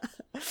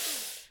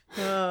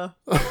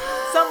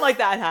 Something like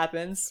that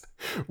happens.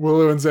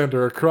 Willow and Xander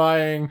are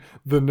crying.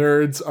 The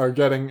nerds are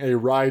getting a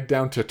ride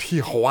down to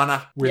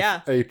Tijuana with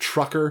a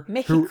trucker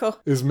Mexico.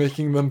 who is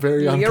making them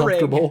very Leering,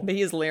 uncomfortable. but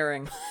he is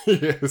leering. He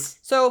is.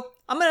 So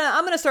I'm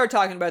gonna start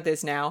talking about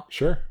this now.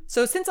 Sure.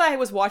 So since I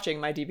was watching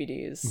my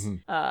DVDs,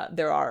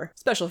 there are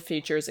special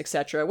features,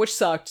 etc., which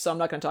sucked, so I'm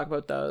not going to talk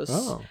about those.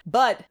 Oh.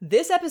 But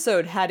this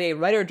episode had a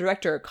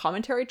writer-director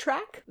commentary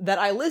track that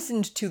I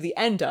listened to the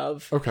end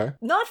of. Okay.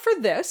 Not for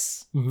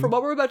this, for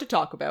what we're about to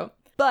talk about.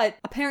 But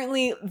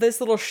apparently this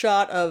little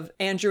shot of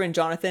Andrew and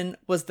Jonathan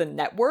was the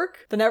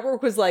network. The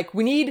network was like,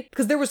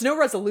 because there was no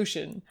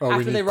resolution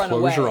after they run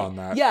away. Closure on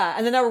that. Yeah,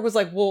 and the network was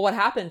like, well, what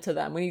happened to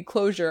them? We need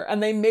closure.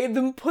 And they made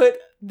them put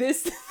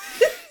this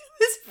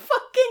this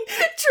fucking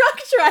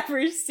truck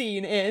driver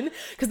scene in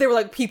because they were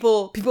like,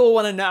 people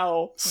want to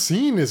know.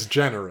 Scene is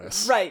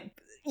generous. Right.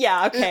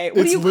 Yeah, okay. What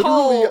do It's you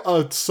literally call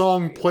a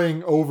song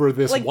playing over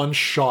this one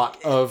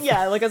shot of...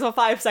 Yeah, it's a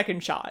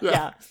 5-second shot.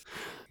 Yeah.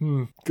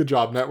 Good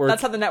job, network.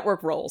 That's how the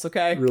network rolls,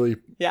 okay? Really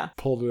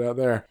pulled it out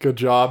there. Good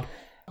job.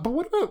 But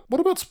what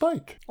about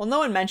Spike? Well, no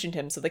one mentioned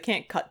him, so they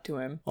can't cut to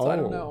him. So I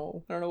don't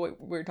know. I don't know what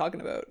we're talking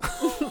about.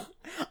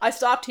 I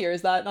stopped here.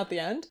 Is that not the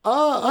end?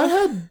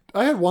 I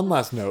had one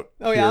last note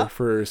yeah?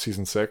 for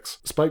season 6.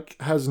 Spike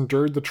has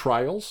endured the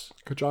trials.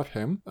 Good job,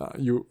 him.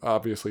 You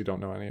obviously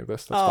don't know any of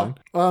this. That's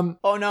fine.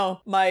 Oh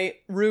no, my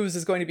ruse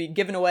is going to be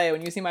given away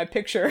when you see my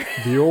picture.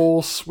 The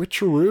old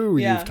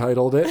switcheroo, you've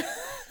titled it.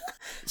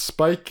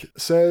 Spike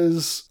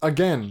says,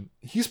 again,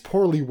 he's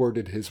poorly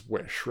worded his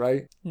wish,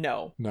 right?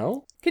 No.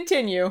 No?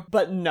 Continue,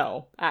 but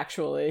no,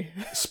 actually.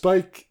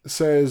 Spike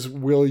says,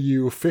 will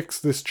you fix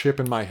this chip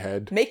in my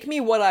head? Make me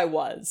what I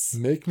was.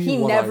 Make me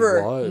what I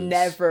was. He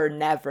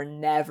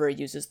never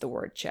uses the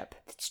word chip.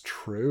 It's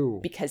true.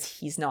 Because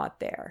he's not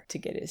there to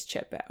get his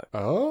chip out.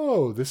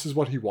 Oh, this is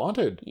what he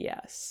wanted.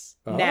 Yes.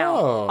 Oh.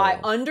 Now, I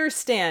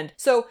understand.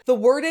 So the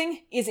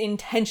wording is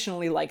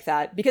intentionally like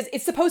that because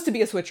it's supposed to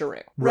be a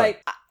switcheroo, right?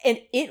 And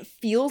it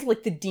feels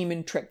like the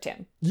demon tricked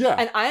him. Yeah.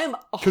 And I am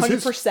 100%.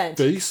 Because his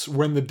face,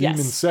 when the demon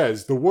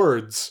says the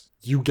words,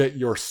 you get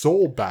your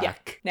soul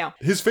back. Yeah. Now,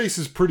 his face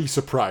is pretty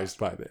surprised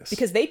by this.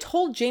 Because they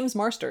told James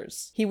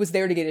Marsters he was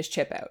there to get his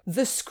chip out.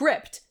 The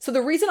script. So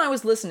the reason I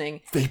was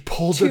listening... They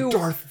pulled a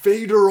Darth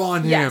Vader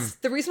on him. Yes.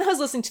 The reason I was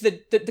listening to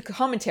the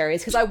commentary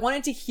is because I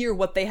wanted to hear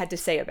what they had to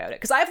say about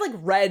it. Because I've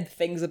read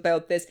things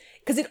about this.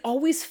 Because it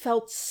always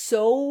felt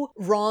so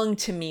wrong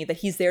to me that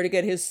he's there to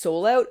get his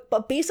soul out.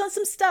 But based on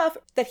some stuff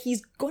that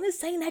he's going to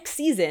say next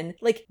season,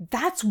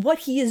 that's what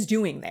he is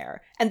doing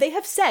there. And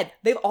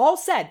they've all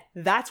said,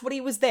 that's what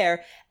he was there.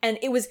 And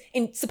it was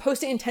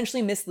supposed to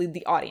intentionally mislead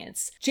the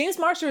audience. James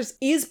Marsters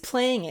is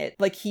playing it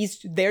like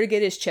he's there to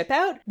get his chip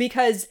out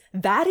because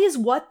that is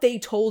what they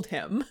told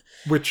him.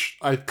 Which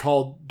I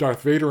called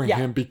Darth Vadering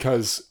him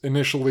because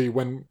initially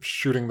when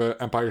shooting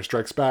The Empire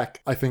Strikes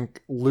Back, I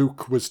think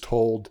Luke was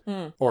told,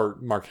 or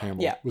Mark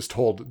Hamill was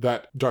told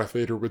that Darth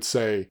Vader would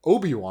say,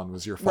 Obi-Wan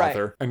was your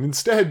father. Right. And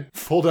instead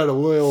pulled out a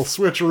little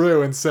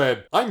switcheroo and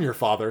said, I'm your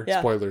father. Yeah.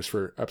 Spoilers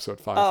for episode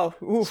 5. Oh,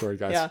 oof. Sorry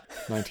guys. Yeah.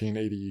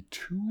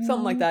 1982?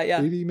 Something like that,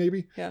 yeah. 80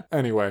 maybe? Yeah.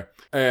 Anyway,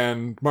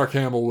 and Mark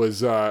Hamill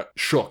was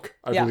shook,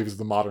 I believe is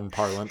the modern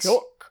parlance.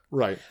 Shook.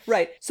 Right.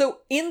 So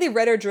in the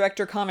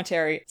writer-director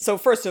commentary, so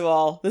first of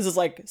all, this is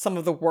some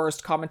of the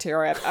worst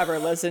commentary I've ever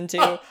listened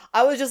to.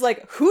 I was just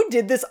like, who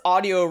did this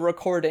audio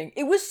recording?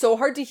 It was so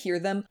hard to hear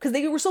them because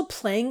they were still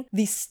playing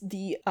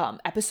the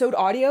episode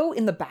audio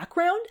in the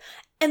background.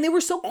 And they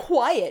were so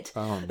quiet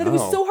that it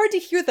was so hard to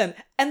hear them.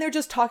 And they're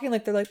just talking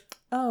like, they're like,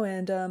 oh,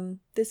 and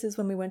this is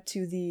when we went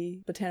to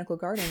the botanical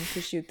garden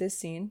to shoot this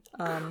scene.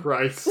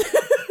 Right.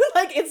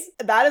 Like,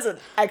 that is an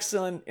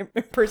excellent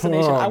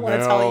impersonation, I want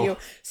to tell you.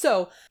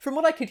 So, from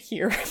what I could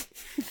hear,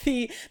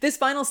 this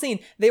final scene,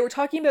 they were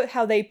talking about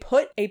how they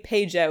put a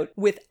page out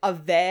with a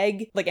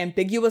vague, like,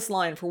 ambiguous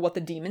line for what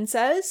the demon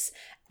says,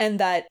 and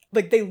that,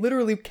 like, they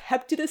literally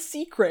kept it a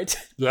secret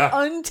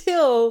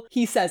until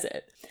he says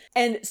it.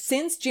 And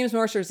since James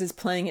Marsters is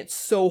playing it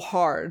so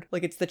hard,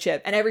 like it's the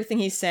chip, and everything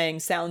he's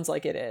saying sounds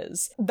like it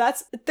is,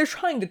 they're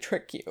trying to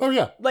trick you. Oh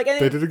yeah. Like,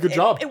 they did a good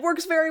job. It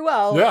works very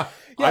well. Yeah.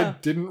 I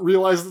didn't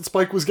realize that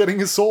Spike was getting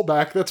his soul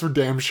back. That's for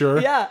damn sure.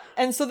 Yeah.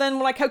 And so then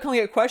when I kept calling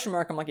it a question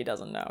mark, I'm like, he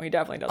doesn't know. He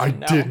definitely doesn't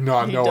know. I did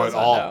not know at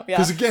all.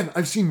 Because again,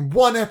 I've seen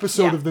one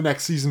episode of the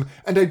next season,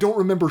 and I don't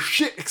remember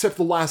shit except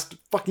the last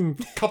fucking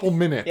couple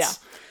minutes. Yeah.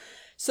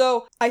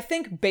 So I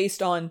think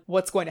based on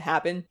what's going to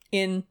happen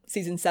in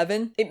season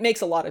 7, it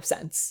makes a lot of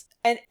sense.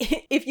 And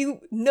if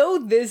you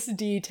know this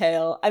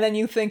detail and then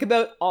you think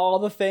about all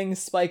the things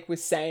Spike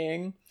was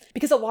saying,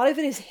 because a lot of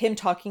it is him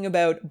talking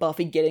about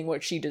Buffy getting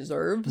what she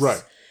deserves.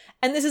 Right.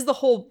 And this is the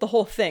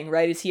whole thing,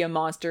 right? Is he a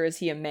monster? Is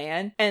he a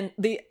man? And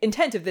the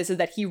intent of this is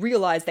that he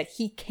realized that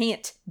he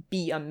can't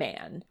be a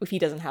man if he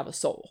doesn't have a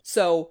soul.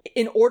 So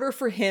in order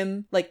for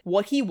him, like,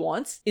 what he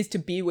wants is to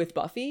be with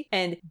Buffy,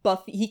 and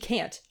Buffy, he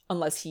can't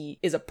unless he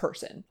is a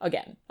person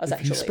again,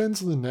 essentially. If he spends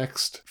the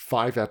next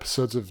 5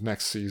 episodes of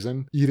next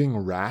season eating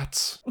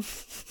rats...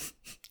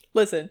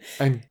 Listen.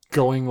 And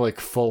going, like,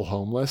 full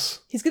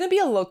homeless. He's going to be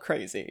a little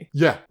crazy.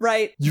 Yeah.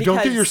 Right? You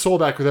don't get your soul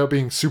back without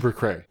being super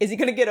cray. Is he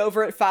going to get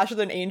over it faster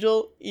than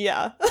Angel?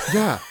 Yeah.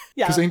 Yeah.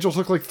 Because Angel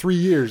took, like, 3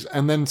 years,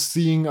 and then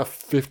seeing a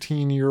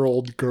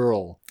 15-year-old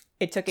girl.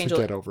 It took Angel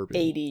get over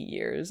 80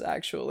 years,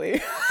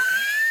 actually.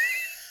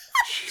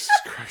 Jesus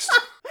Christ.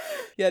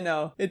 Yeah,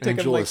 no. It took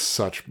Angel him, like... is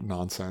such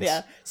nonsense.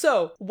 Yeah.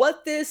 So,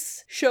 what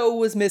this show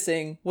was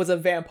missing was a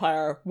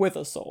vampire with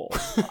a soul.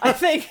 I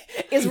think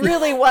is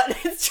really what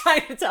it's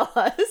trying to tell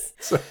us.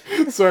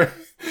 Sorry.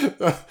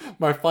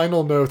 My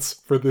final notes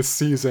for this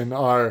season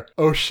are,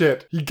 oh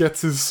shit, he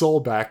gets his soul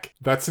back.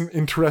 That's an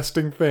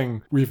interesting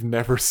thing we've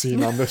never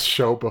seen on this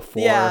show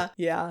before.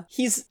 Yeah.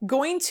 He's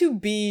going to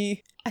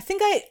be... I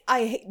think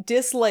I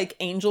dislike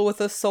Angel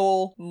with a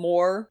soul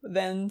more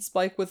than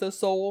Spike with a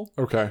soul.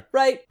 Okay.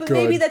 Right? But Good.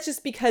 Maybe that's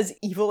just because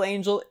Evil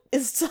Angel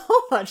is so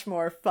much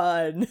more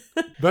fun.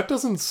 That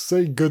doesn't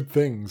say good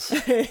things.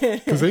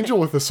 Because Angel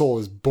with a soul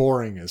is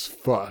boring as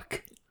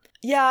fuck.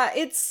 Yeah,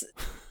 it's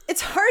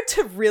hard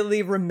to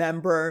really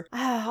remember.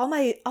 All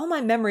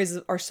my memories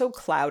are so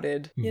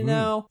clouded, you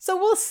know? So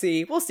we'll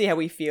see how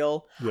we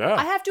feel. Yeah.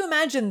 I have to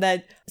imagine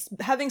that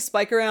having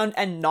Spike around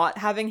and not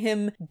having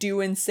him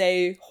do and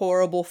say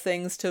horrible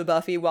things to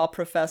Buffy while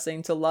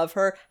professing to love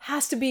her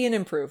has to be an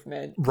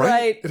improvement.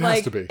 Right? It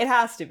has to be. It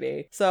has to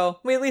be. So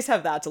we at least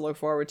have that to look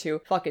forward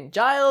to. Fucking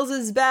Giles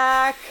is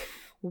back.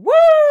 Woo!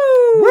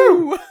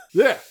 Woo!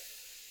 Yeah.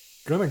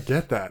 Gonna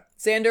get that.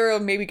 Xander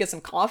will maybe get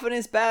some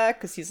confidence back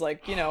because he's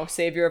like, you know,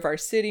 savior of our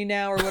city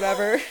now or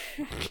whatever.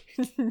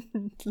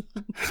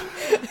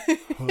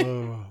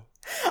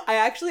 I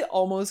actually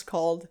almost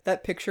called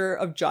that picture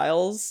of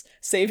Giles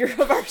savior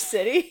of our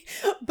city,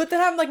 but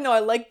then I'm like, no, I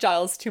like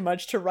Giles too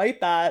much to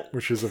write that.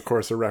 Which is, of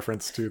course, a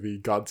reference to the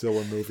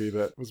Godzilla movie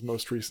that was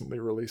most recently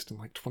released in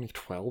like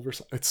 2012 or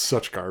something. It's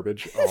such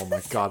garbage. Oh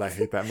my god, I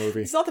hate that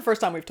movie. It's not the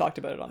first time we've talked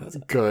about it on this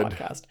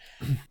podcast.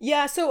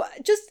 Yeah, so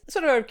just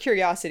sort of out of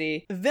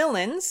curiosity,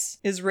 Villains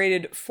is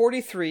rated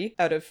 43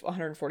 out of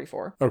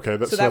 144. Okay,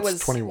 so that was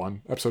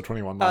 21. Episode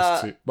 21,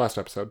 last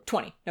episode.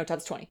 20. No,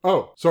 that's 20.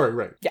 Oh, sorry,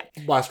 right. Yeah.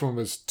 Last one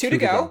was 2 to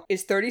go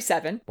is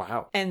 37.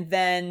 Wow. And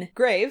then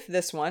Grave,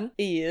 this one,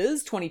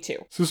 is 22.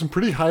 So some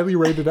pretty highly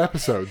rated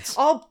episodes.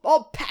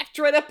 all packed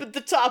right up at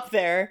the top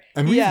there.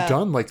 And we've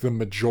done like the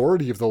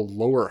majority of the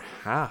lower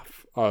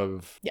half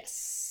of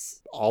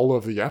all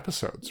of the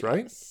episodes,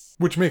 right? Yes.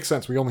 Which makes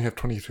sense. We only have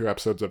 22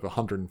 episodes of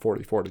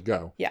 144 to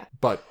go. Yeah.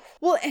 But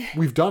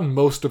we've done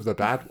most of the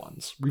bad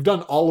ones. We've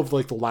done all of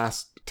like the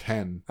last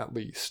 10 at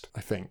least,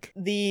 I think.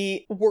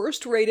 The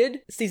worst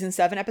rated season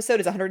 7 episode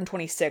is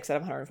 126 out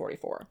of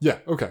 144. Yeah,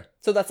 okay.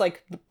 So that's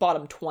like the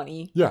bottom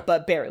 20,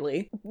 but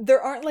barely.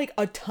 There aren't like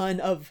a ton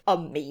of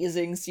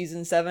amazing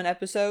season 7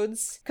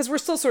 episodes because we're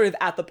still sort of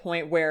at the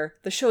point where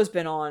the show's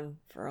been on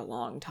for a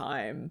long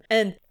time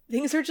and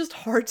things are just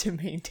hard to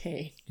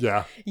maintain.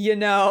 Yeah. You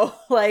know,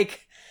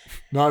 like...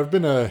 No, I've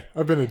been a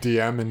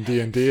DM in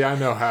D&D. I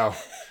know how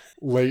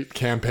late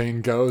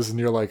campaign goes, and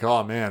you're like,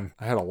 oh man,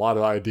 I had a lot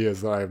of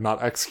ideas that I have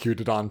not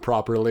executed on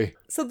properly.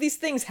 So these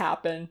things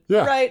happen,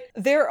 Yeah. right?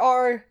 There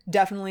are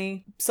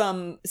definitely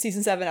some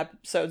season 7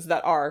 episodes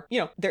that are,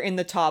 they're in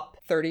the top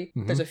 30.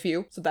 There's a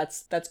few, so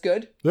that's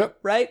good. Yep.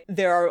 Right?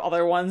 There are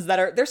other ones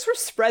that they're sort of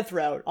spread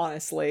throughout,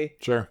 honestly.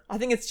 Sure. I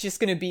think it's just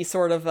going to be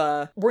sort of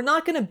we're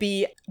not going to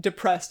be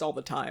depressed all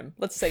the time.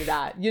 Let's say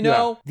that,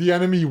 Yeah. The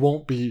enemy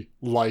won't be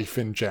life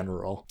in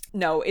general.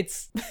 No,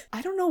 it's,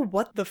 I don't know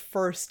what the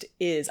first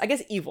is. I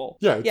guess evil.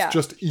 Yeah, it's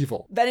just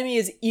evil. The enemy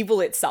is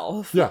evil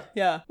itself. Yeah.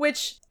 Yeah.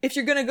 Which, if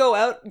you're gonna go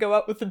out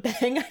with a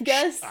bang, I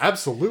guess.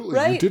 Absolutely.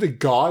 Right? You did a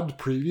god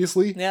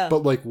previously, Yeah.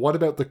 but like, what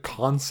about the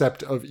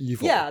concept of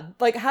evil? Yeah,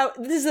 like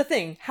this is the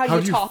thing. How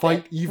do you top fight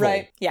it? evil?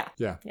 Right? Yeah.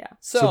 Yeah. Yeah.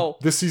 So So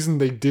this season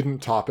they didn't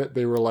top it.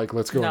 They were like,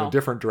 let's go in No. a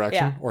different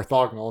direction, Yeah.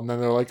 orthogonal, and then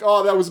they're like,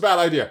 oh, that was a bad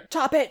idea.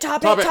 top it,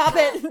 Top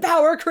it.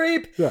 power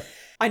creep. Yeah.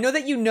 I know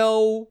that you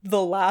know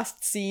the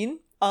last scene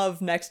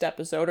of next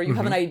episode, or you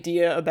have an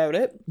idea about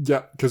it.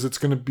 Yeah, because it's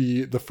going to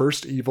be the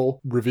first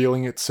evil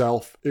revealing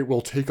itself. It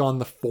will take on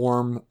the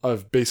form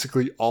of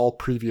basically all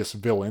previous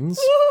villains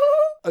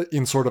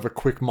in sort of a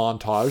quick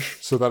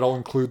montage. So that'll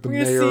include the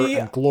We're gonna mayor see-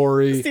 and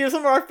Glory. See some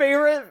of our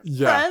favorite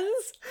Yeah.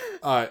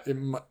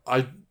 friends.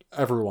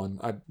 Everyone,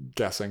 I'm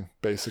guessing,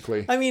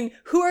 basically. I mean,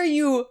 who are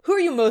you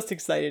most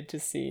excited to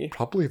see?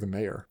 Probably the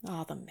mayor.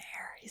 Oh, the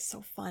mayor. He's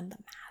so fun. The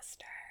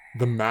master.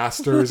 The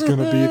master is going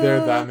to be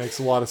there. That makes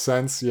a lot of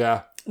sense.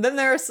 Yeah. Then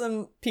there are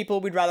some people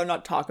we'd rather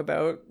not talk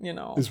about,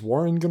 Is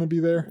Warren going to be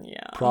there?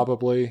 Yeah.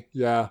 Probably.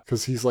 Yeah.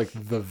 Because he's like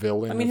the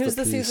villain. I mean, of who's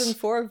the piece. season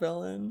 4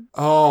 villain?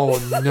 Oh,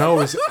 no.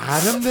 Is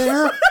Adam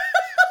there?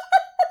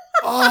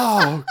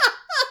 Oh,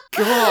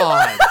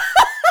 God.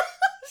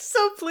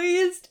 So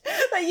pleased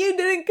that you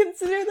didn't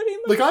consider that he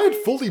might Like, I had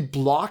fully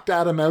blocked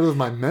Adam out of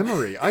my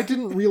memory. I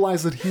didn't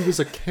realize that he was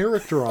a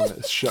character on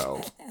this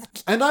show.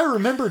 And I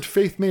remembered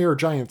Faith Mayer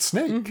Giant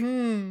Snake.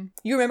 You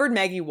remembered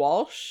Maggie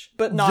Walsh,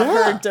 but not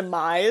Yeah. her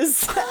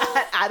demise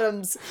at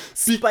Adam's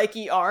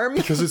spiky arm.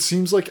 Because it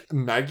seems like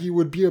Maggie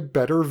would be a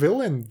better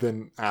villain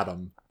than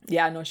Adam.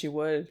 Yeah, no, she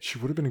would. She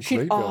would have been a She'd,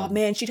 great oh villain.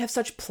 man, she'd have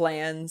such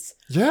plans.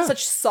 Yeah.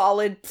 Such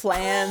solid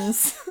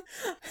plans.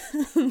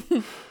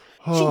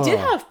 She did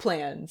have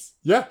plans.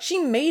 Yeah. She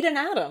made an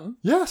Adam.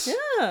 Yes.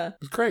 Yeah. It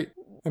was great.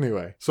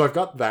 Anyway, so I've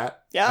got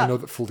that. Yeah. I know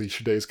that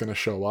Felicia Day is going to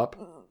show up.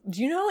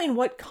 Do you know in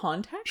what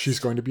context? She's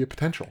going to be a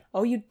potential.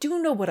 Oh, you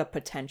do know what a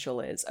potential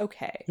is.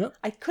 Okay. Yep.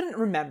 I couldn't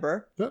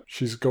remember. Yep.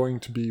 She's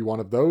going to be one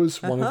of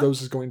those. One of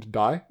those is going to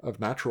die of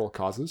natural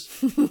causes.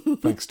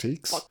 Thanks,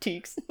 Teeks. Fuck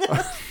Teeks.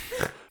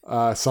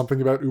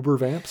 Something about Uber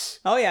Vamps.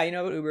 Oh yeah, you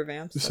know about Uber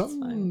Vamps. That's fine.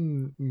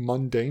 Something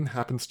mundane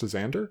happens to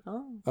Xander,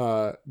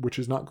 Oh, which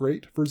is not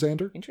great for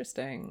Xander.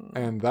 interesting.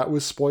 And that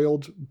was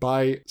spoiled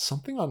by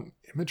something on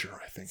Imager,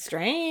 I think.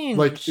 Strange.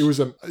 Like, it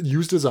was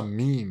used as a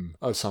meme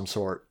of some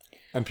sort.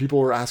 And people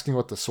were asking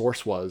what the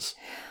source was.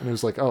 And it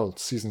was like, oh,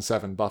 season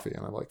 7 Buffy.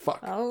 And I'm like, fuck.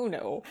 Oh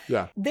no.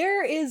 Yeah.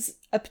 There is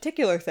a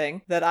particular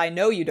thing that I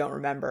know you don't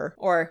remember,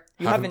 or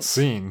you haven't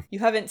seen. You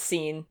haven't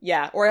seen,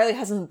 yeah, or it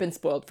hasn't been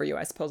spoiled for you,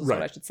 I suppose is Right.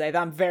 what I should say,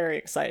 that I'm very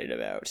excited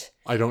about.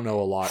 I don't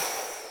know a lot.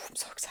 I'm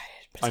so excited.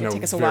 But I it's know gonna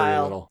take us a very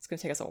while. little. It's gonna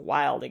take us a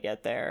while to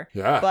get there.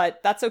 Yeah. But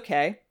that's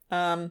okay.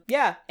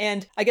 Yeah,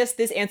 and I guess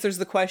this answers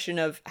the question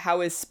of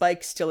how is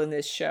Spike still in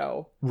this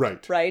show?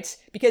 Right. Right?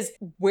 Because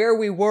where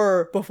we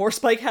were before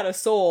Spike had a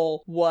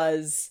soul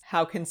was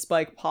how can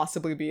Spike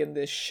possibly be in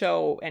this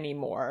show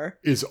anymore?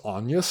 Is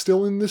Anya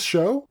still in this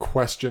show?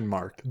 Question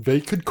mark.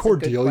 They could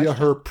Cordelia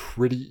question. her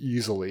pretty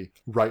easily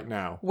right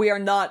now. We are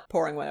not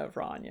pouring one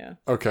over Anya.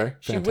 Okay,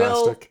 You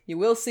fantastic.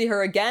 will see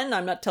her again.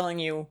 I'm not telling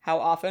you how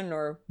often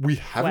or We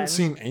haven't when.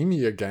 seen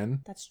Amy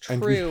again. That's true.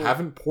 And we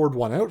haven't poured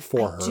one out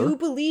for I her. do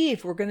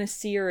believe we're going to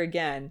see her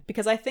again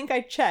because I think I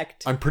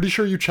checked I'm pretty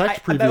sure you checked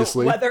about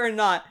previously. whether or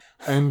not.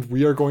 And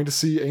we are going to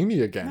see Amy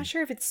I'm again. not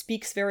sure if it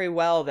speaks very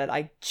well that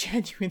I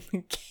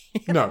genuinely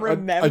can't No,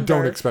 remember. I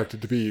don't expect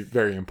it to be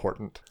very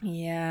important.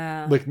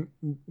 Yeah. Like,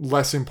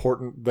 less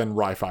important than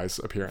Ri-Fi's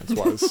appearance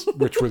was,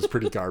 which was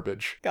pretty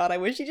garbage. God, I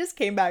wish he just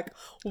came back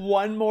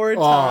one more Oh,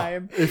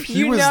 time. if he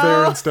You was know?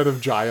 there instead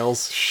of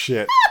Giles,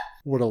 shit.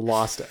 Would have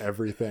lost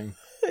everything.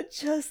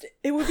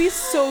 It would be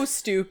so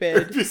stupid.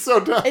 It'd be so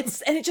dumb.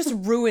 And it just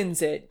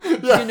ruins it.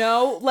 Yeah. You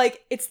know?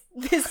 Like, it's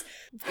this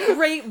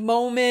great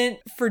moment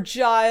for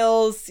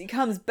Giles. He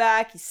comes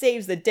back, he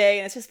saves the day,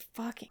 and it's just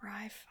fucking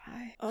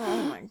Ri-Fi.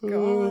 Oh my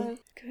god.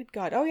 Good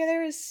god. Oh yeah,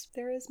 there is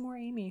more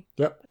Amy.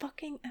 Yep. What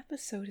fucking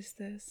episode is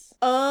this?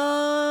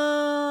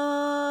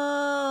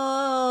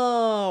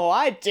 Oh,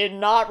 I did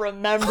not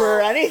remember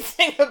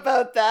anything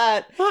about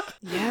that.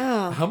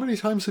 Yeah. How many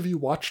times have you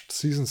watched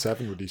season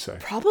 7, would you say?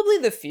 Probably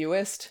the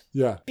fewest.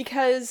 Yeah.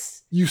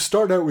 Because You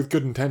start out with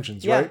good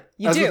intentions, Yeah, right?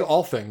 you As do. with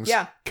all things,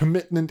 Yeah.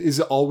 commitment is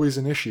always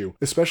an issue,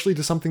 especially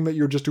to something that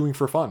you're just doing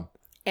for fun.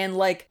 And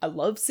like, I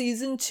love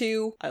season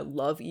 2. I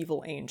love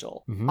Evil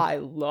Angel. Mm-hmm. I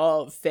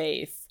love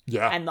Faith.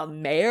 Yeah. And the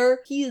mayor,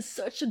 he is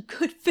such a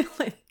good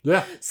villain.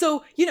 Yeah.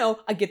 So, you know,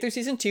 I get through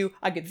season 2,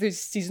 I get through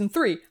season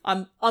 3.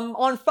 I'm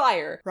on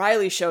fire.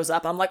 Riley shows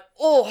up. I'm like,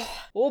 oh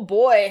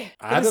boy.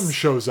 Adam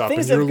shows up and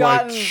things you're have like,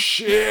 gotten-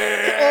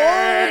 shit.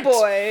 Oh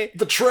boy.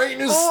 The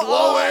train is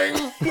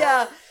slowing.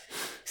 Yeah.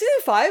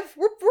 Season 5,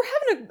 we're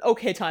having an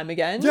okay time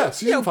again. Yeah,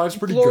 season 5's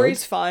pretty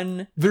Glory's good.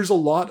 fun. There's a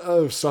lot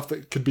of stuff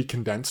that could be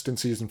condensed in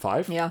season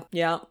 5.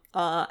 Yeah.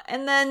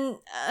 And then,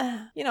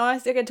 you know, I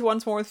get to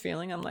Once More with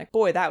Feeling. I'm like,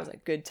 boy, that was a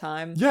good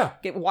time. Yeah.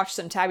 Watch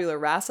some Tabula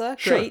Rasa.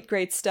 Sure.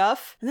 Great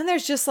stuff. And then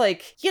there's just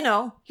like, you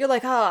know, you're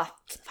like,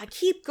 if I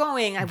keep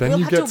going, I Then will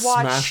you have get to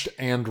watch Smashed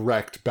and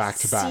Wrecked back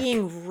to back.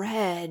 Seeing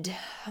Red.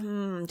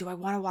 Do I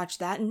want to watch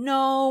that?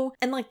 No.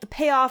 And like the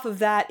payoff of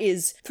that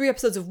is 3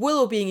 episodes of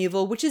Willow being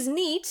evil, which is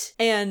neat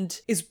and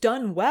is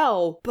done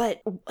well,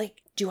 but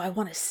like, do I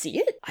want to see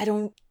it? I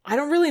don't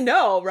really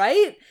know,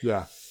 right?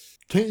 Yeah.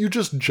 Can't you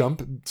just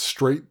jump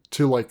straight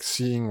to like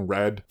Seeing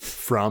Red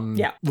from,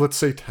 let's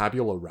say,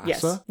 Tabula Rasa?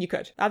 Yes, you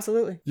could.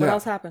 Absolutely. What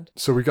else happened?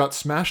 So we got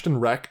Smashed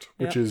and Wrecked,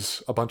 which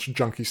is a bunch of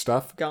junky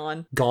stuff.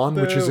 Gone,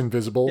 which is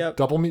invisible. Yep.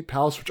 Double Meat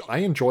Palace, which I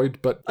enjoyed,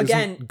 but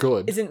isn't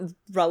good. Isn't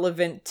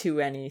relevant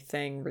to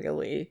anything,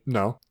 really.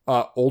 No.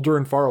 Older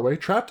and Far Away.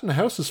 Trapped in a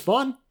House is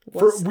fun.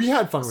 We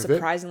had fun with it.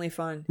 Surprisingly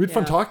fun. We had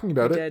fun talking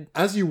about it. Did.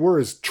 As You Were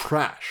is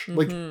trash.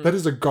 Like, that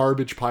is a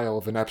garbage pile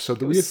of an episode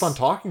that we had fun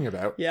talking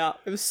about. Yeah,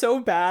 it was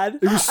so bad.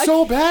 It was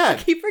so bad.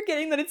 I keep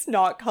forgetting that it's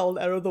not called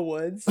Out of the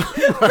Woods.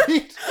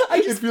 Right?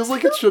 It feels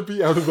like it should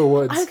be Out of the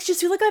Woods. I just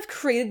feel like I've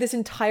created this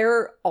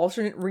entire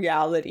alternate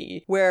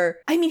reality where,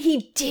 I mean,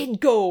 he did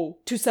go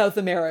to South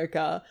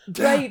America,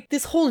 right?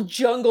 This whole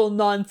jungle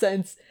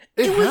nonsense.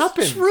 It was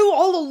happened. True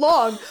all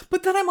along.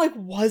 But then I'm like,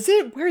 was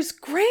it? Where's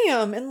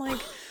Graham? And like,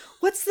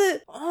 what's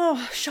the,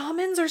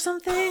 shamans or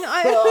something?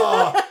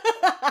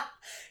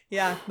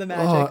 Yeah, the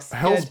magic.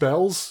 Hell's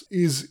Bells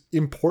is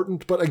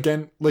important, but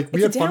again, like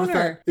we had fun with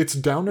that. It's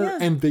downer,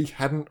 and they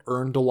hadn't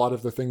earned a lot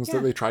of the things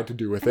that they tried to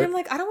do with it. I'm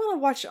like, I don't want to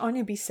watch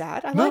Anya be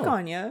sad. I like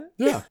Anya.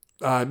 Yeah.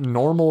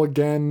 Normal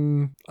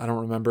Again. I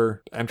don't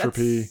remember.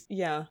 Entropy.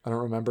 I don't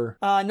remember.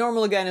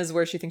 Normal Again is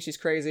where she thinks she's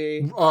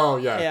crazy. Oh,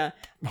 yeah. Yeah.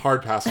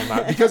 Hard pass on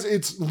that because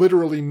it's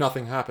literally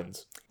nothing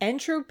happens.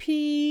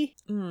 Entropy.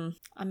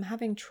 I'm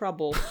having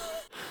trouble.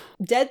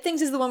 Dead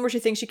Things is the one where she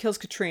thinks she kills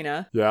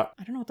Katrina. Yeah.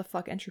 I don't know what the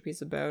fuck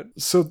Entropy's about.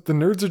 So the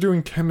nerds are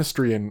doing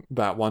chemistry in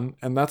that one,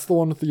 and that's the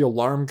one with the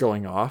alarm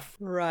going off.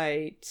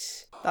 Right.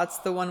 That's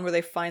the one where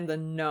they find the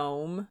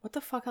gnome. What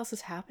the fuck else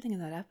is happening in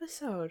that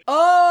episode?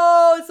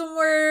 Oh, it's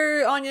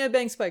somewhere Anya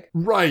bangs Spike.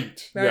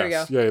 Right. There we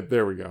go. Yeah,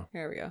 there we go.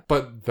 There we go.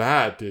 But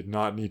that did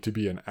not need to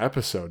be an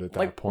episode at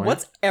that point.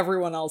 What's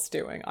everyone else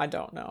doing? I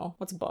don't know.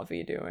 What's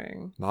Buffy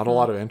doing? Not a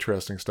lot of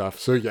interesting stuff.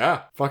 So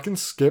yeah, fucking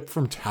skip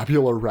from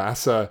Tabula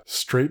Rasa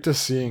straight to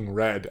Seeing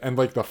Red and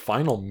like the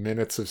final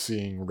minutes of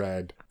Seeing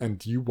Red,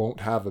 and you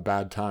won't have a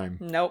bad time.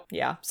 Nope.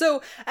 Yeah.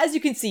 So as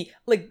you can see,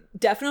 like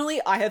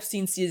definitely I have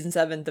seen season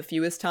 7 the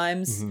fewest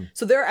times.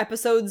 So there are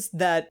episodes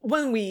that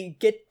when we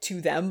get to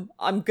them,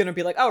 I'm gonna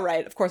be like, oh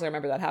right, of course I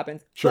remember that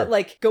happened. Sure. But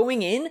like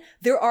going in,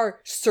 there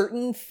are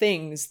certain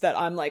things that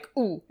I'm like,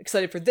 ooh,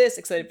 excited for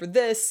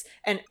this,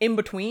 and in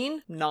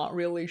between, not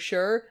really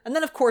sure. And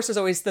then of course there's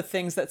always the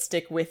things that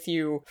stick with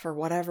you for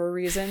whatever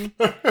reason.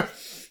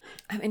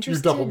 I'm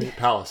interested. Your Double Meat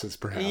Palaces,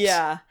 perhaps.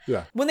 Yeah.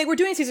 When they were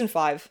doing season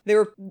 5,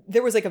 there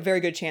was like a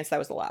very good chance that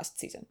was the last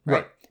season,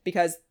 right?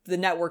 Because the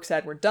network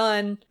said we're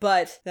done,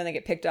 but then they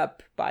get picked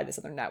up by this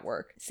other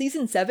network.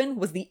 Season 7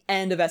 was the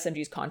end of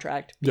SMG's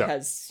contract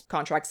because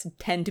contracts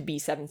tend to be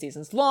 7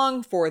 seasons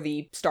long for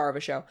the star of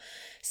a show.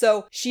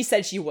 So she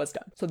said she was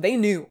done. So they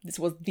knew this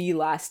was the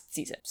last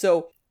season.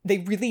 So they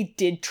really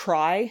did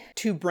try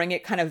to bring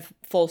it kind of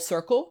full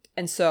circle.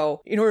 And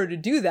so in order to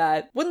do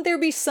that, wouldn't there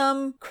be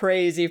some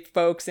crazy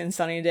folks in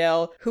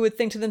Sunnydale who would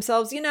think to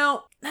themselves, you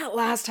know, that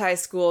last high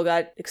school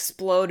got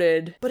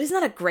exploded, but isn't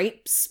that a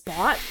great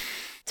spot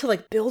to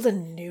like build a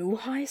new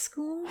high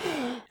school?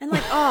 And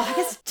like, oh, I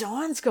guess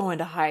Dawn's going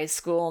to high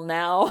school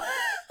now.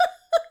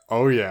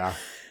 Oh yeah.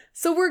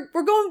 So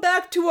we're going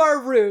back to our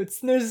roots.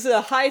 There's a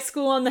high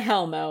school on the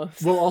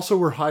Hellmouth. Well, also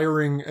we're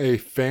hiring a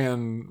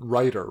fan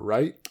writer,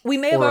 right? We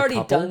may have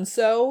already done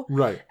so.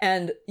 Right.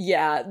 And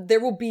yeah, there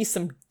will be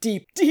some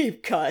deep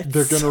cuts.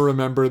 They're going to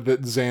remember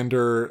that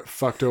Xander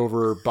fucked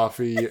over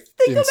Buffy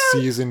in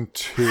season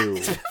 2.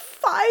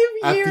 5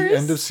 years. At the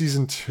end of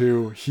season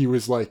 2, he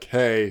was like,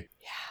 hey,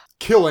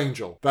 kill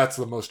Angel. That's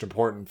the most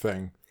important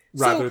thing.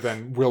 Rather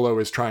than Willow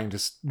is trying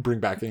to bring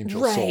back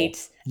Angel's soul.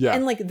 Right. Yeah.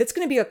 And like, that's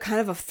going to be a kind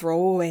of a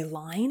throwaway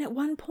line at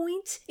one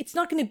point. It's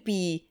not going to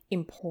be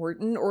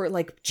important or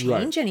like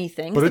change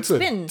anything. But it's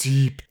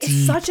deep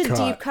such cut. A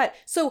deep cut.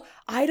 So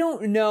I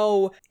don't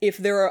know if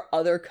there are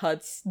other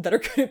cuts that are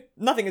going to,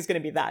 nothing is going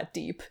to be that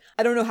deep.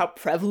 I don't know how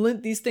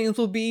prevalent these things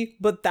will be,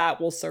 but that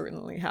will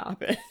certainly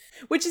happen.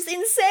 Which is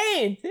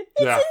insane.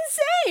 It's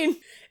insane.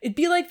 It'd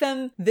be like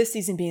them this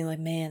season being like,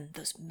 man,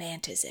 those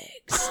mantis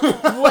eggs.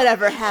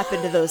 Whatever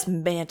happened to those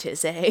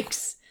mantis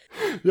eggs?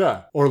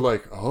 Yeah. Or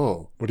like,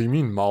 oh, what do you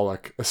mean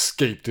Moloch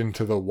escaped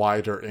into the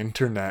wider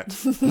internet?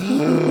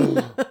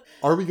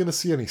 Are we going to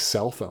see any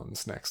cell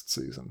phones next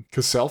season?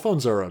 Because cell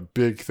phones are a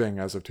big thing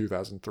as of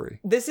 2003.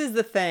 This is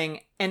the thing,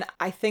 and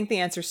I think the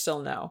answer's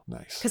still no.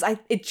 Nice. Because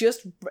it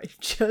just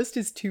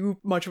is too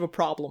much of a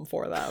problem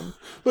for them.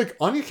 Like,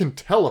 Anya can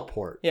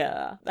teleport.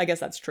 Yeah, I guess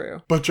that's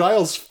true. But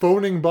Giles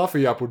phoning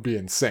Buffy up would be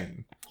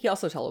insane. He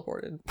also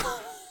teleported.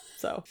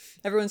 So,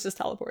 everyone's just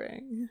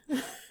teleporting.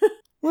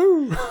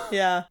 Woo!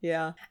 Yeah.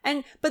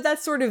 But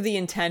that's sort of the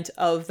intent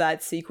of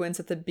that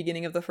sequence at the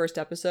beginning of the first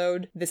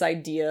episode. This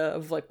idea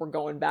of like, we're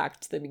going back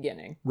to the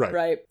beginning.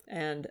 Right.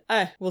 And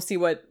we'll see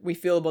what we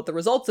feel about the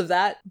results of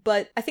that.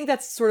 But I think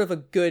that's sort of a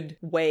good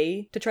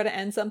way to try to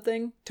end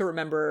something, to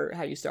remember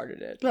how you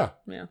started it. Yeah.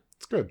 Yeah.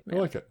 It's good. I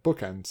like it.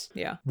 Bookends.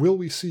 Yeah. Will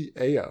we see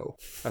Ao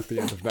at the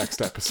end of next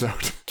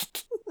episode?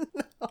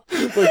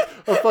 Like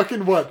a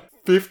fucking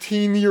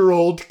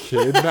 15-year-old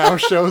kid now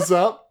shows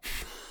up?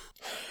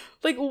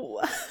 Like,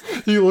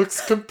 he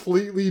looks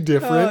completely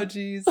different. Oh,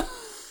 jeez.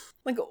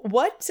 Like,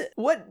 what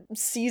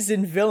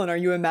season villain are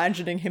you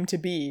imagining him to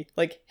be?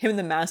 Like, him and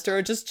the Master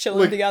are just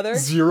chilling together?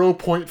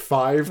 0.5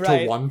 to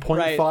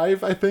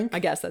 1.5, I think. I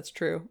guess that's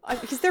true.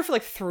 He's there for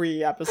like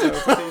 3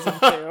 episodes of season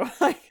 2.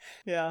 Like,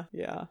 yeah.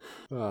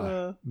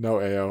 No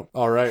Ao.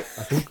 All right.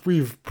 I think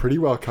we've pretty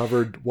well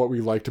covered what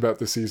we liked about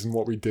the season,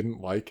 what we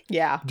didn't like.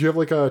 Yeah. Do you have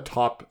like a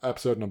top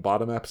episode and a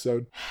bottom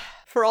episode?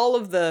 For all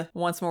of the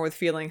Once More with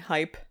Feeling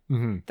hype,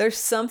 there's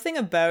something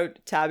about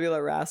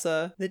Tabula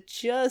Rasa that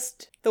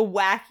the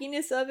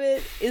wackiness of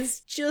it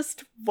is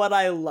just what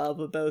I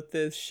love about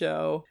this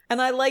show.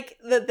 And I like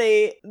that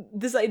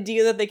this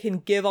idea that they can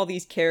give all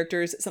these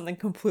characters something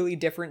completely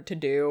different to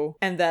do,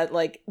 and that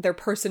like their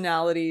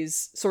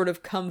personalities sort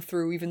of come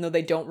through even though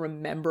they don't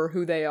remember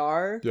who they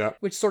are. Yeah.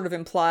 Which sort of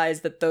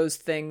implies that those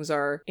things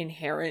are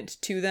inherent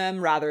to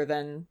them rather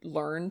than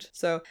learned.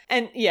 So,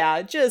 and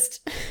yeah,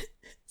 just...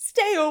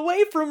 stay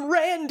away from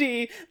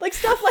Randy, like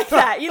stuff like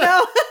that, you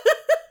know?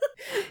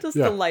 Just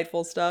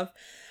delightful stuff.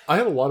 I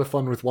had a lot of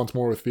fun with Once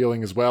More with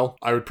Feeling as well.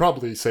 I would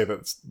probably say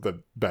that's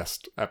the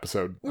best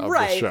episode of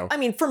this show. I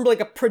mean, from like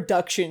a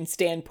production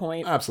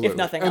standpoint, absolutely, if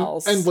nothing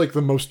else. And like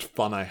the most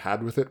fun I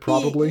had with it,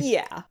 probably.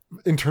 Yeah.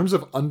 In terms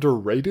of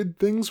underrated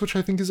things, which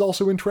I think is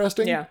also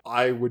interesting,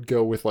 I would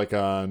go with like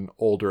an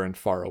Older and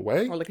Far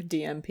Away. Or like a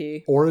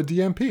DMP. Or a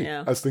DMP,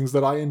 as things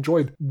that I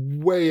enjoyed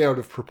way out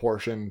of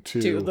proportion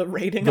to the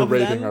rating of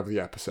the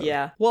episode.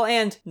 Yeah. Well,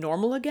 and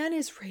Normal Again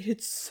is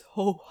rated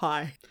so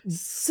high.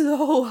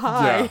 So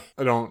high.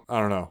 Yeah. I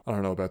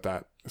don't know about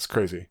that. It's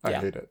crazy. I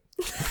hate it.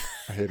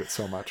 I hate it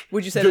so much.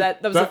 Would you say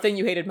that was the thing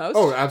you hated most?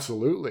 Oh,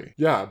 absolutely.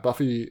 Yeah,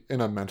 Buffy in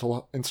a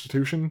mental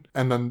institution,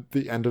 and then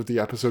the end of the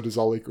episode is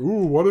all like,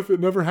 ooh, what if it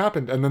never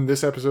happened? And then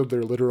this episode,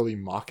 they're literally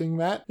mocking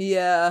that.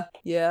 Yeah,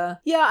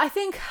 I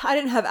think I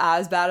didn't have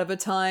as bad of a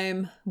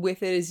time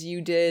with it as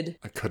you did.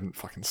 I couldn't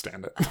fucking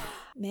stand it.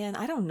 Man,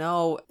 I don't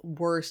know.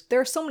 Worse.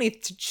 There are so many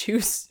to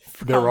choose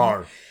from.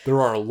 There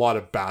are a lot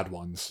of bad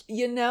ones.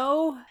 You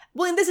know?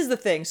 Well, and this is the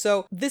thing.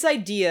 So this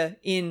idea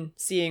in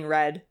Seeing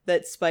Red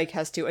that Spike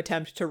has to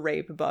attempt to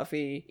rape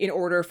Buffy in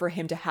order for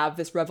him to have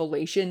this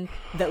revelation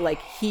that like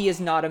he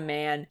is not a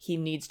man, he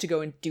needs to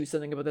go and do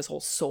something about this whole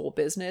soul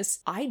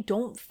business. I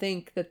don't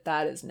think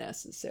that is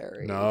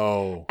necessary.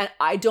 No. And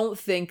I don't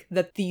think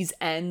that these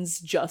ends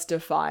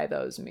justify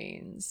those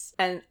means.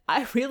 And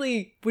I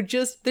really would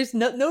just, there's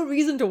no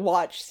reason to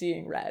watch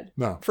Seeing Red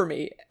for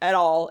me at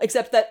all,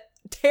 except that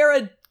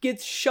Tara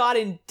gets shot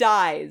and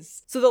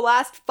dies. So the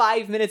last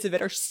 5 minutes of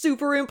it are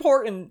super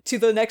important to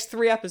the next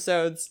 3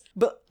 episodes.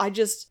 But I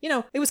just,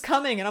 it was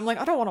coming and I'm like,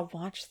 I don't want to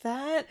watch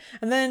that.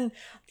 And then,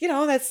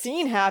 that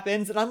scene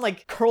happens and I'm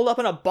like curled up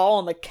in a ball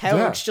on the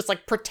couch, just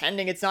like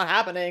pretending it's not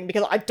happening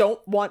because I don't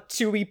want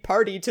to be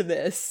party to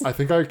this. I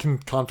think I can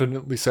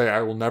confidently say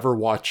I will never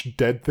watch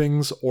Dead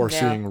Things or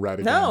Seeing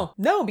Red again.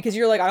 No, because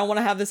you're like, I don't want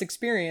to have this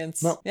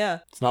experience. No. Yeah.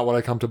 It's not what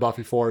I come to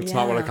Buffy for. It's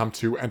not what I come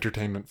to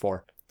entertainment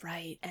for.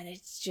 Right. And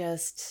it's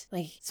just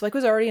like Spike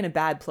was already in a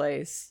bad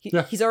place.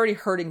 He's already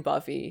hurting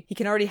Buffy. He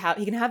can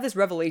have this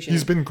revelation.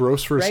 He's been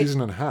gross for a season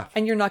and a half.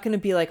 And you're not going to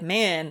be like,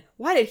 man,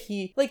 why did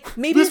he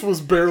maybe this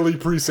was barely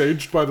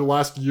presaged by the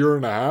last year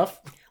and a half.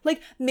 Like,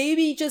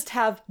 maybe just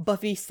have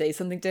Buffy say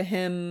something to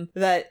him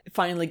that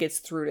finally gets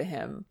through to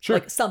him. Sure.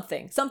 Like,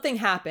 something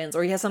happens,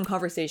 or he has some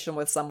conversation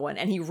with someone,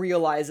 and he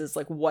realizes,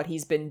 like, what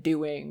he's been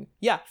doing,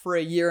 for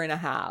a year and a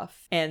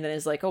half. And then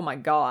is like, oh my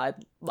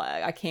god,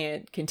 I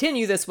can't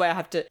continue this way.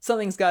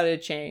 Something's gotta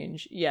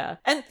change. Yeah.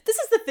 And this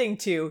is the thing,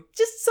 too.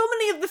 Just so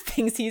many of the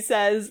things he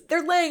says,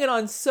 they're laying it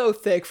on so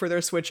thick for their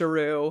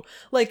switcheroo.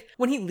 Like,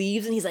 when he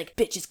leaves and he's like,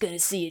 bitch is gonna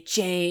see a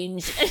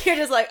change. And you're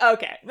just like,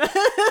 okay,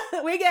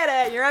 we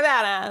get it. You're a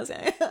badass.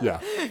 Yeah.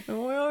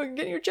 Well,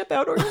 get your chip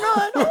out or you're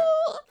not.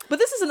 But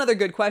this is another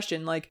good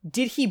question. Like,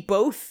 did he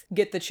both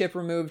get the chip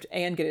removed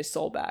and get his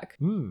soul back?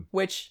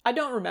 Which I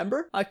don't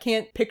remember. I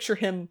can't picture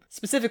him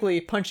specifically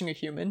punching a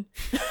human.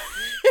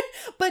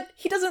 but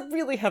he doesn't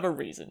really have a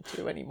reason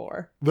to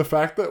anymore. The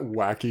fact that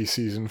wacky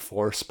season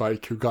 4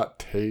 Spike, who got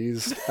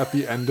tased at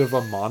the end of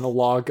a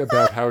monologue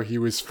about how he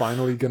was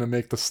finally going to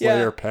make the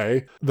Slayer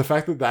pay, the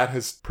fact that that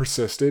has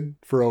persisted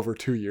for over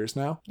 2 years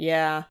now.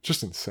 Yeah.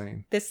 Just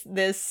insane. This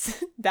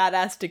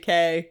badass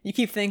decay. You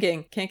keep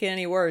thinking, can't get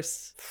any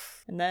worse.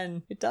 And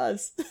then it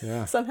does.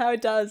 Yeah. Somehow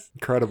it does.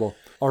 Incredible.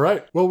 All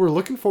right. Well, we're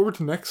looking forward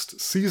to next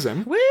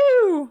season.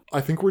 Woo!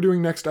 I think we're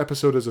doing next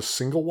episode as a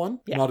single one,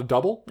 not a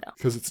double. No.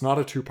 Because it's not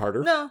a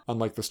two-parter. No.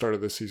 Unlike the start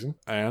of this season.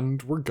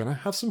 And we're going to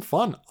have some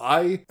fun.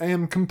 I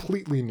am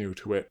completely new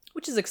to it.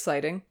 Which is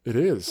exciting. It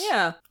is.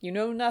 Yeah. You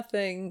know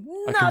nothing.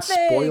 I can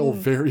spoil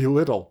very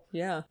little.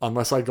 Yeah.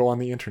 Unless I go on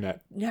the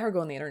internet. Never go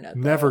on the internet.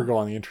 Though. Never go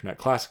on the internet.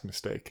 Classic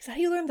mistake. Is that how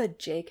you learned that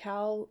J.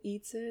 Cal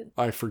eats it?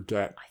 I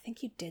forget. I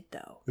think you did,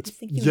 though. It's, I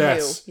think you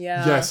yes. knew.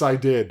 Yeah. Yes, I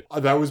did.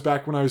 That was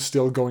back when I was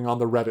still going on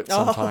the Reddit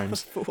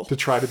sometimes fool. to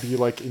try to be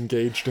like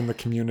engaged in the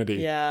community.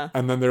 Yeah.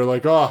 And then they're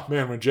like, oh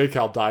man, when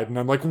J-Cal died. And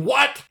I'm like,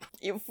 what?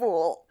 You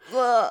fool.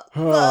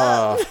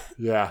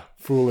 Yeah.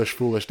 Foolish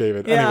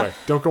David. Yeah. Anyway,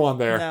 don't go on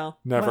there. No.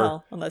 Never.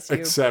 Well, unless you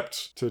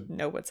except to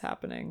know what's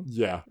happening.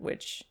 Yeah.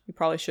 Which you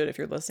probably should if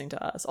you're listening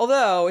to us.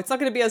 Although, it's not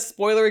going to be as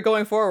spoilery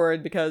going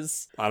forward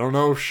because... I don't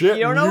know shit.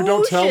 You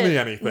don't tell shit. me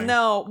anything.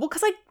 No. Well,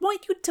 because I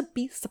want you to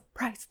be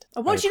surprised. I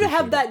want you to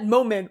appreciate have that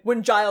moment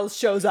when Giles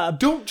shows up.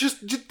 Don't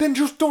just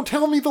don't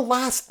tell me the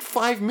last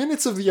 5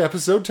 minutes of the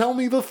episode. Tell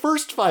me the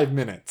first 5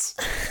 minutes.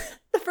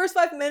 The first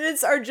 5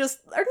 minutes are nothing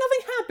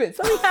happens.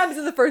 Nothing happens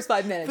in the first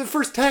 5 minutes. The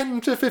first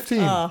 10 to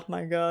 15. Oh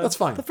my god. That's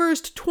fine. The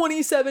first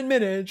 27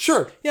 minutes.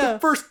 Sure. Yeah. The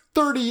first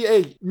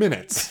 38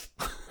 minutes.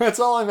 That's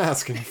all I'm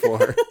asking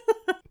for.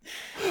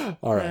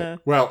 All right. Yeah.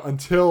 Well,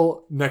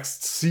 until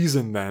next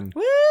season then,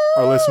 Woo!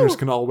 our listeners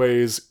can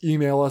always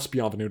email us,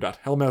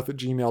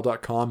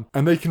 beyondthenoo.hellmouth@gmail.com,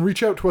 and they can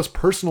reach out to us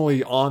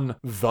personally on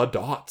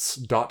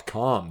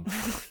thedots.com.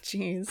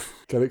 Jeez.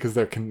 Get it? Because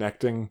they're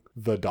connecting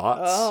the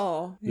dots.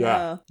 Oh,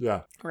 Yeah.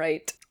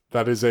 Right.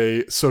 That is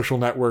a social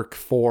network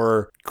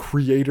for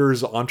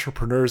creators,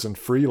 entrepreneurs, and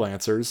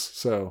freelancers.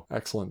 So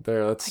excellent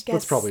there.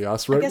 That's probably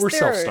us, right? We're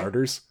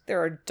self-starters.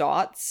 There are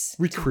dots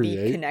We to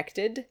create. be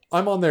connected.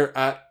 I'm on there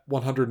at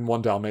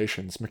 101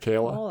 Dalmatians.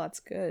 Michaela? Oh, that's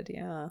good,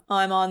 yeah.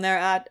 I'm on there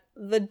at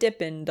the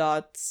Dippin'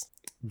 Dots.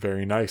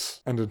 Very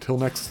nice. And until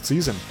next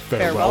season,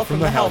 Farewell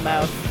from the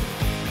Hellmouth.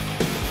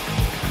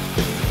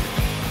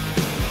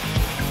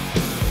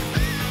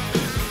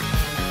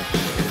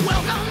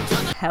 Welcome to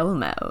the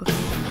Hellmouth.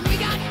 We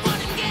got fun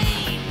and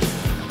games.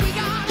 We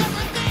got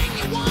everything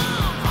you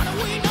want. How do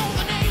we know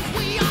the names?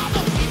 We are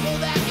the people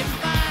that can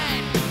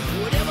find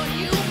whatever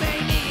you may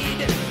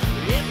need.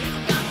 If you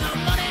got the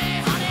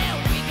money, honey,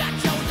 we got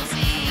your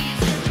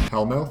disease.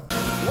 Hellmouth?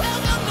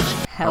 Welcome to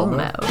the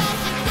Hellmouth.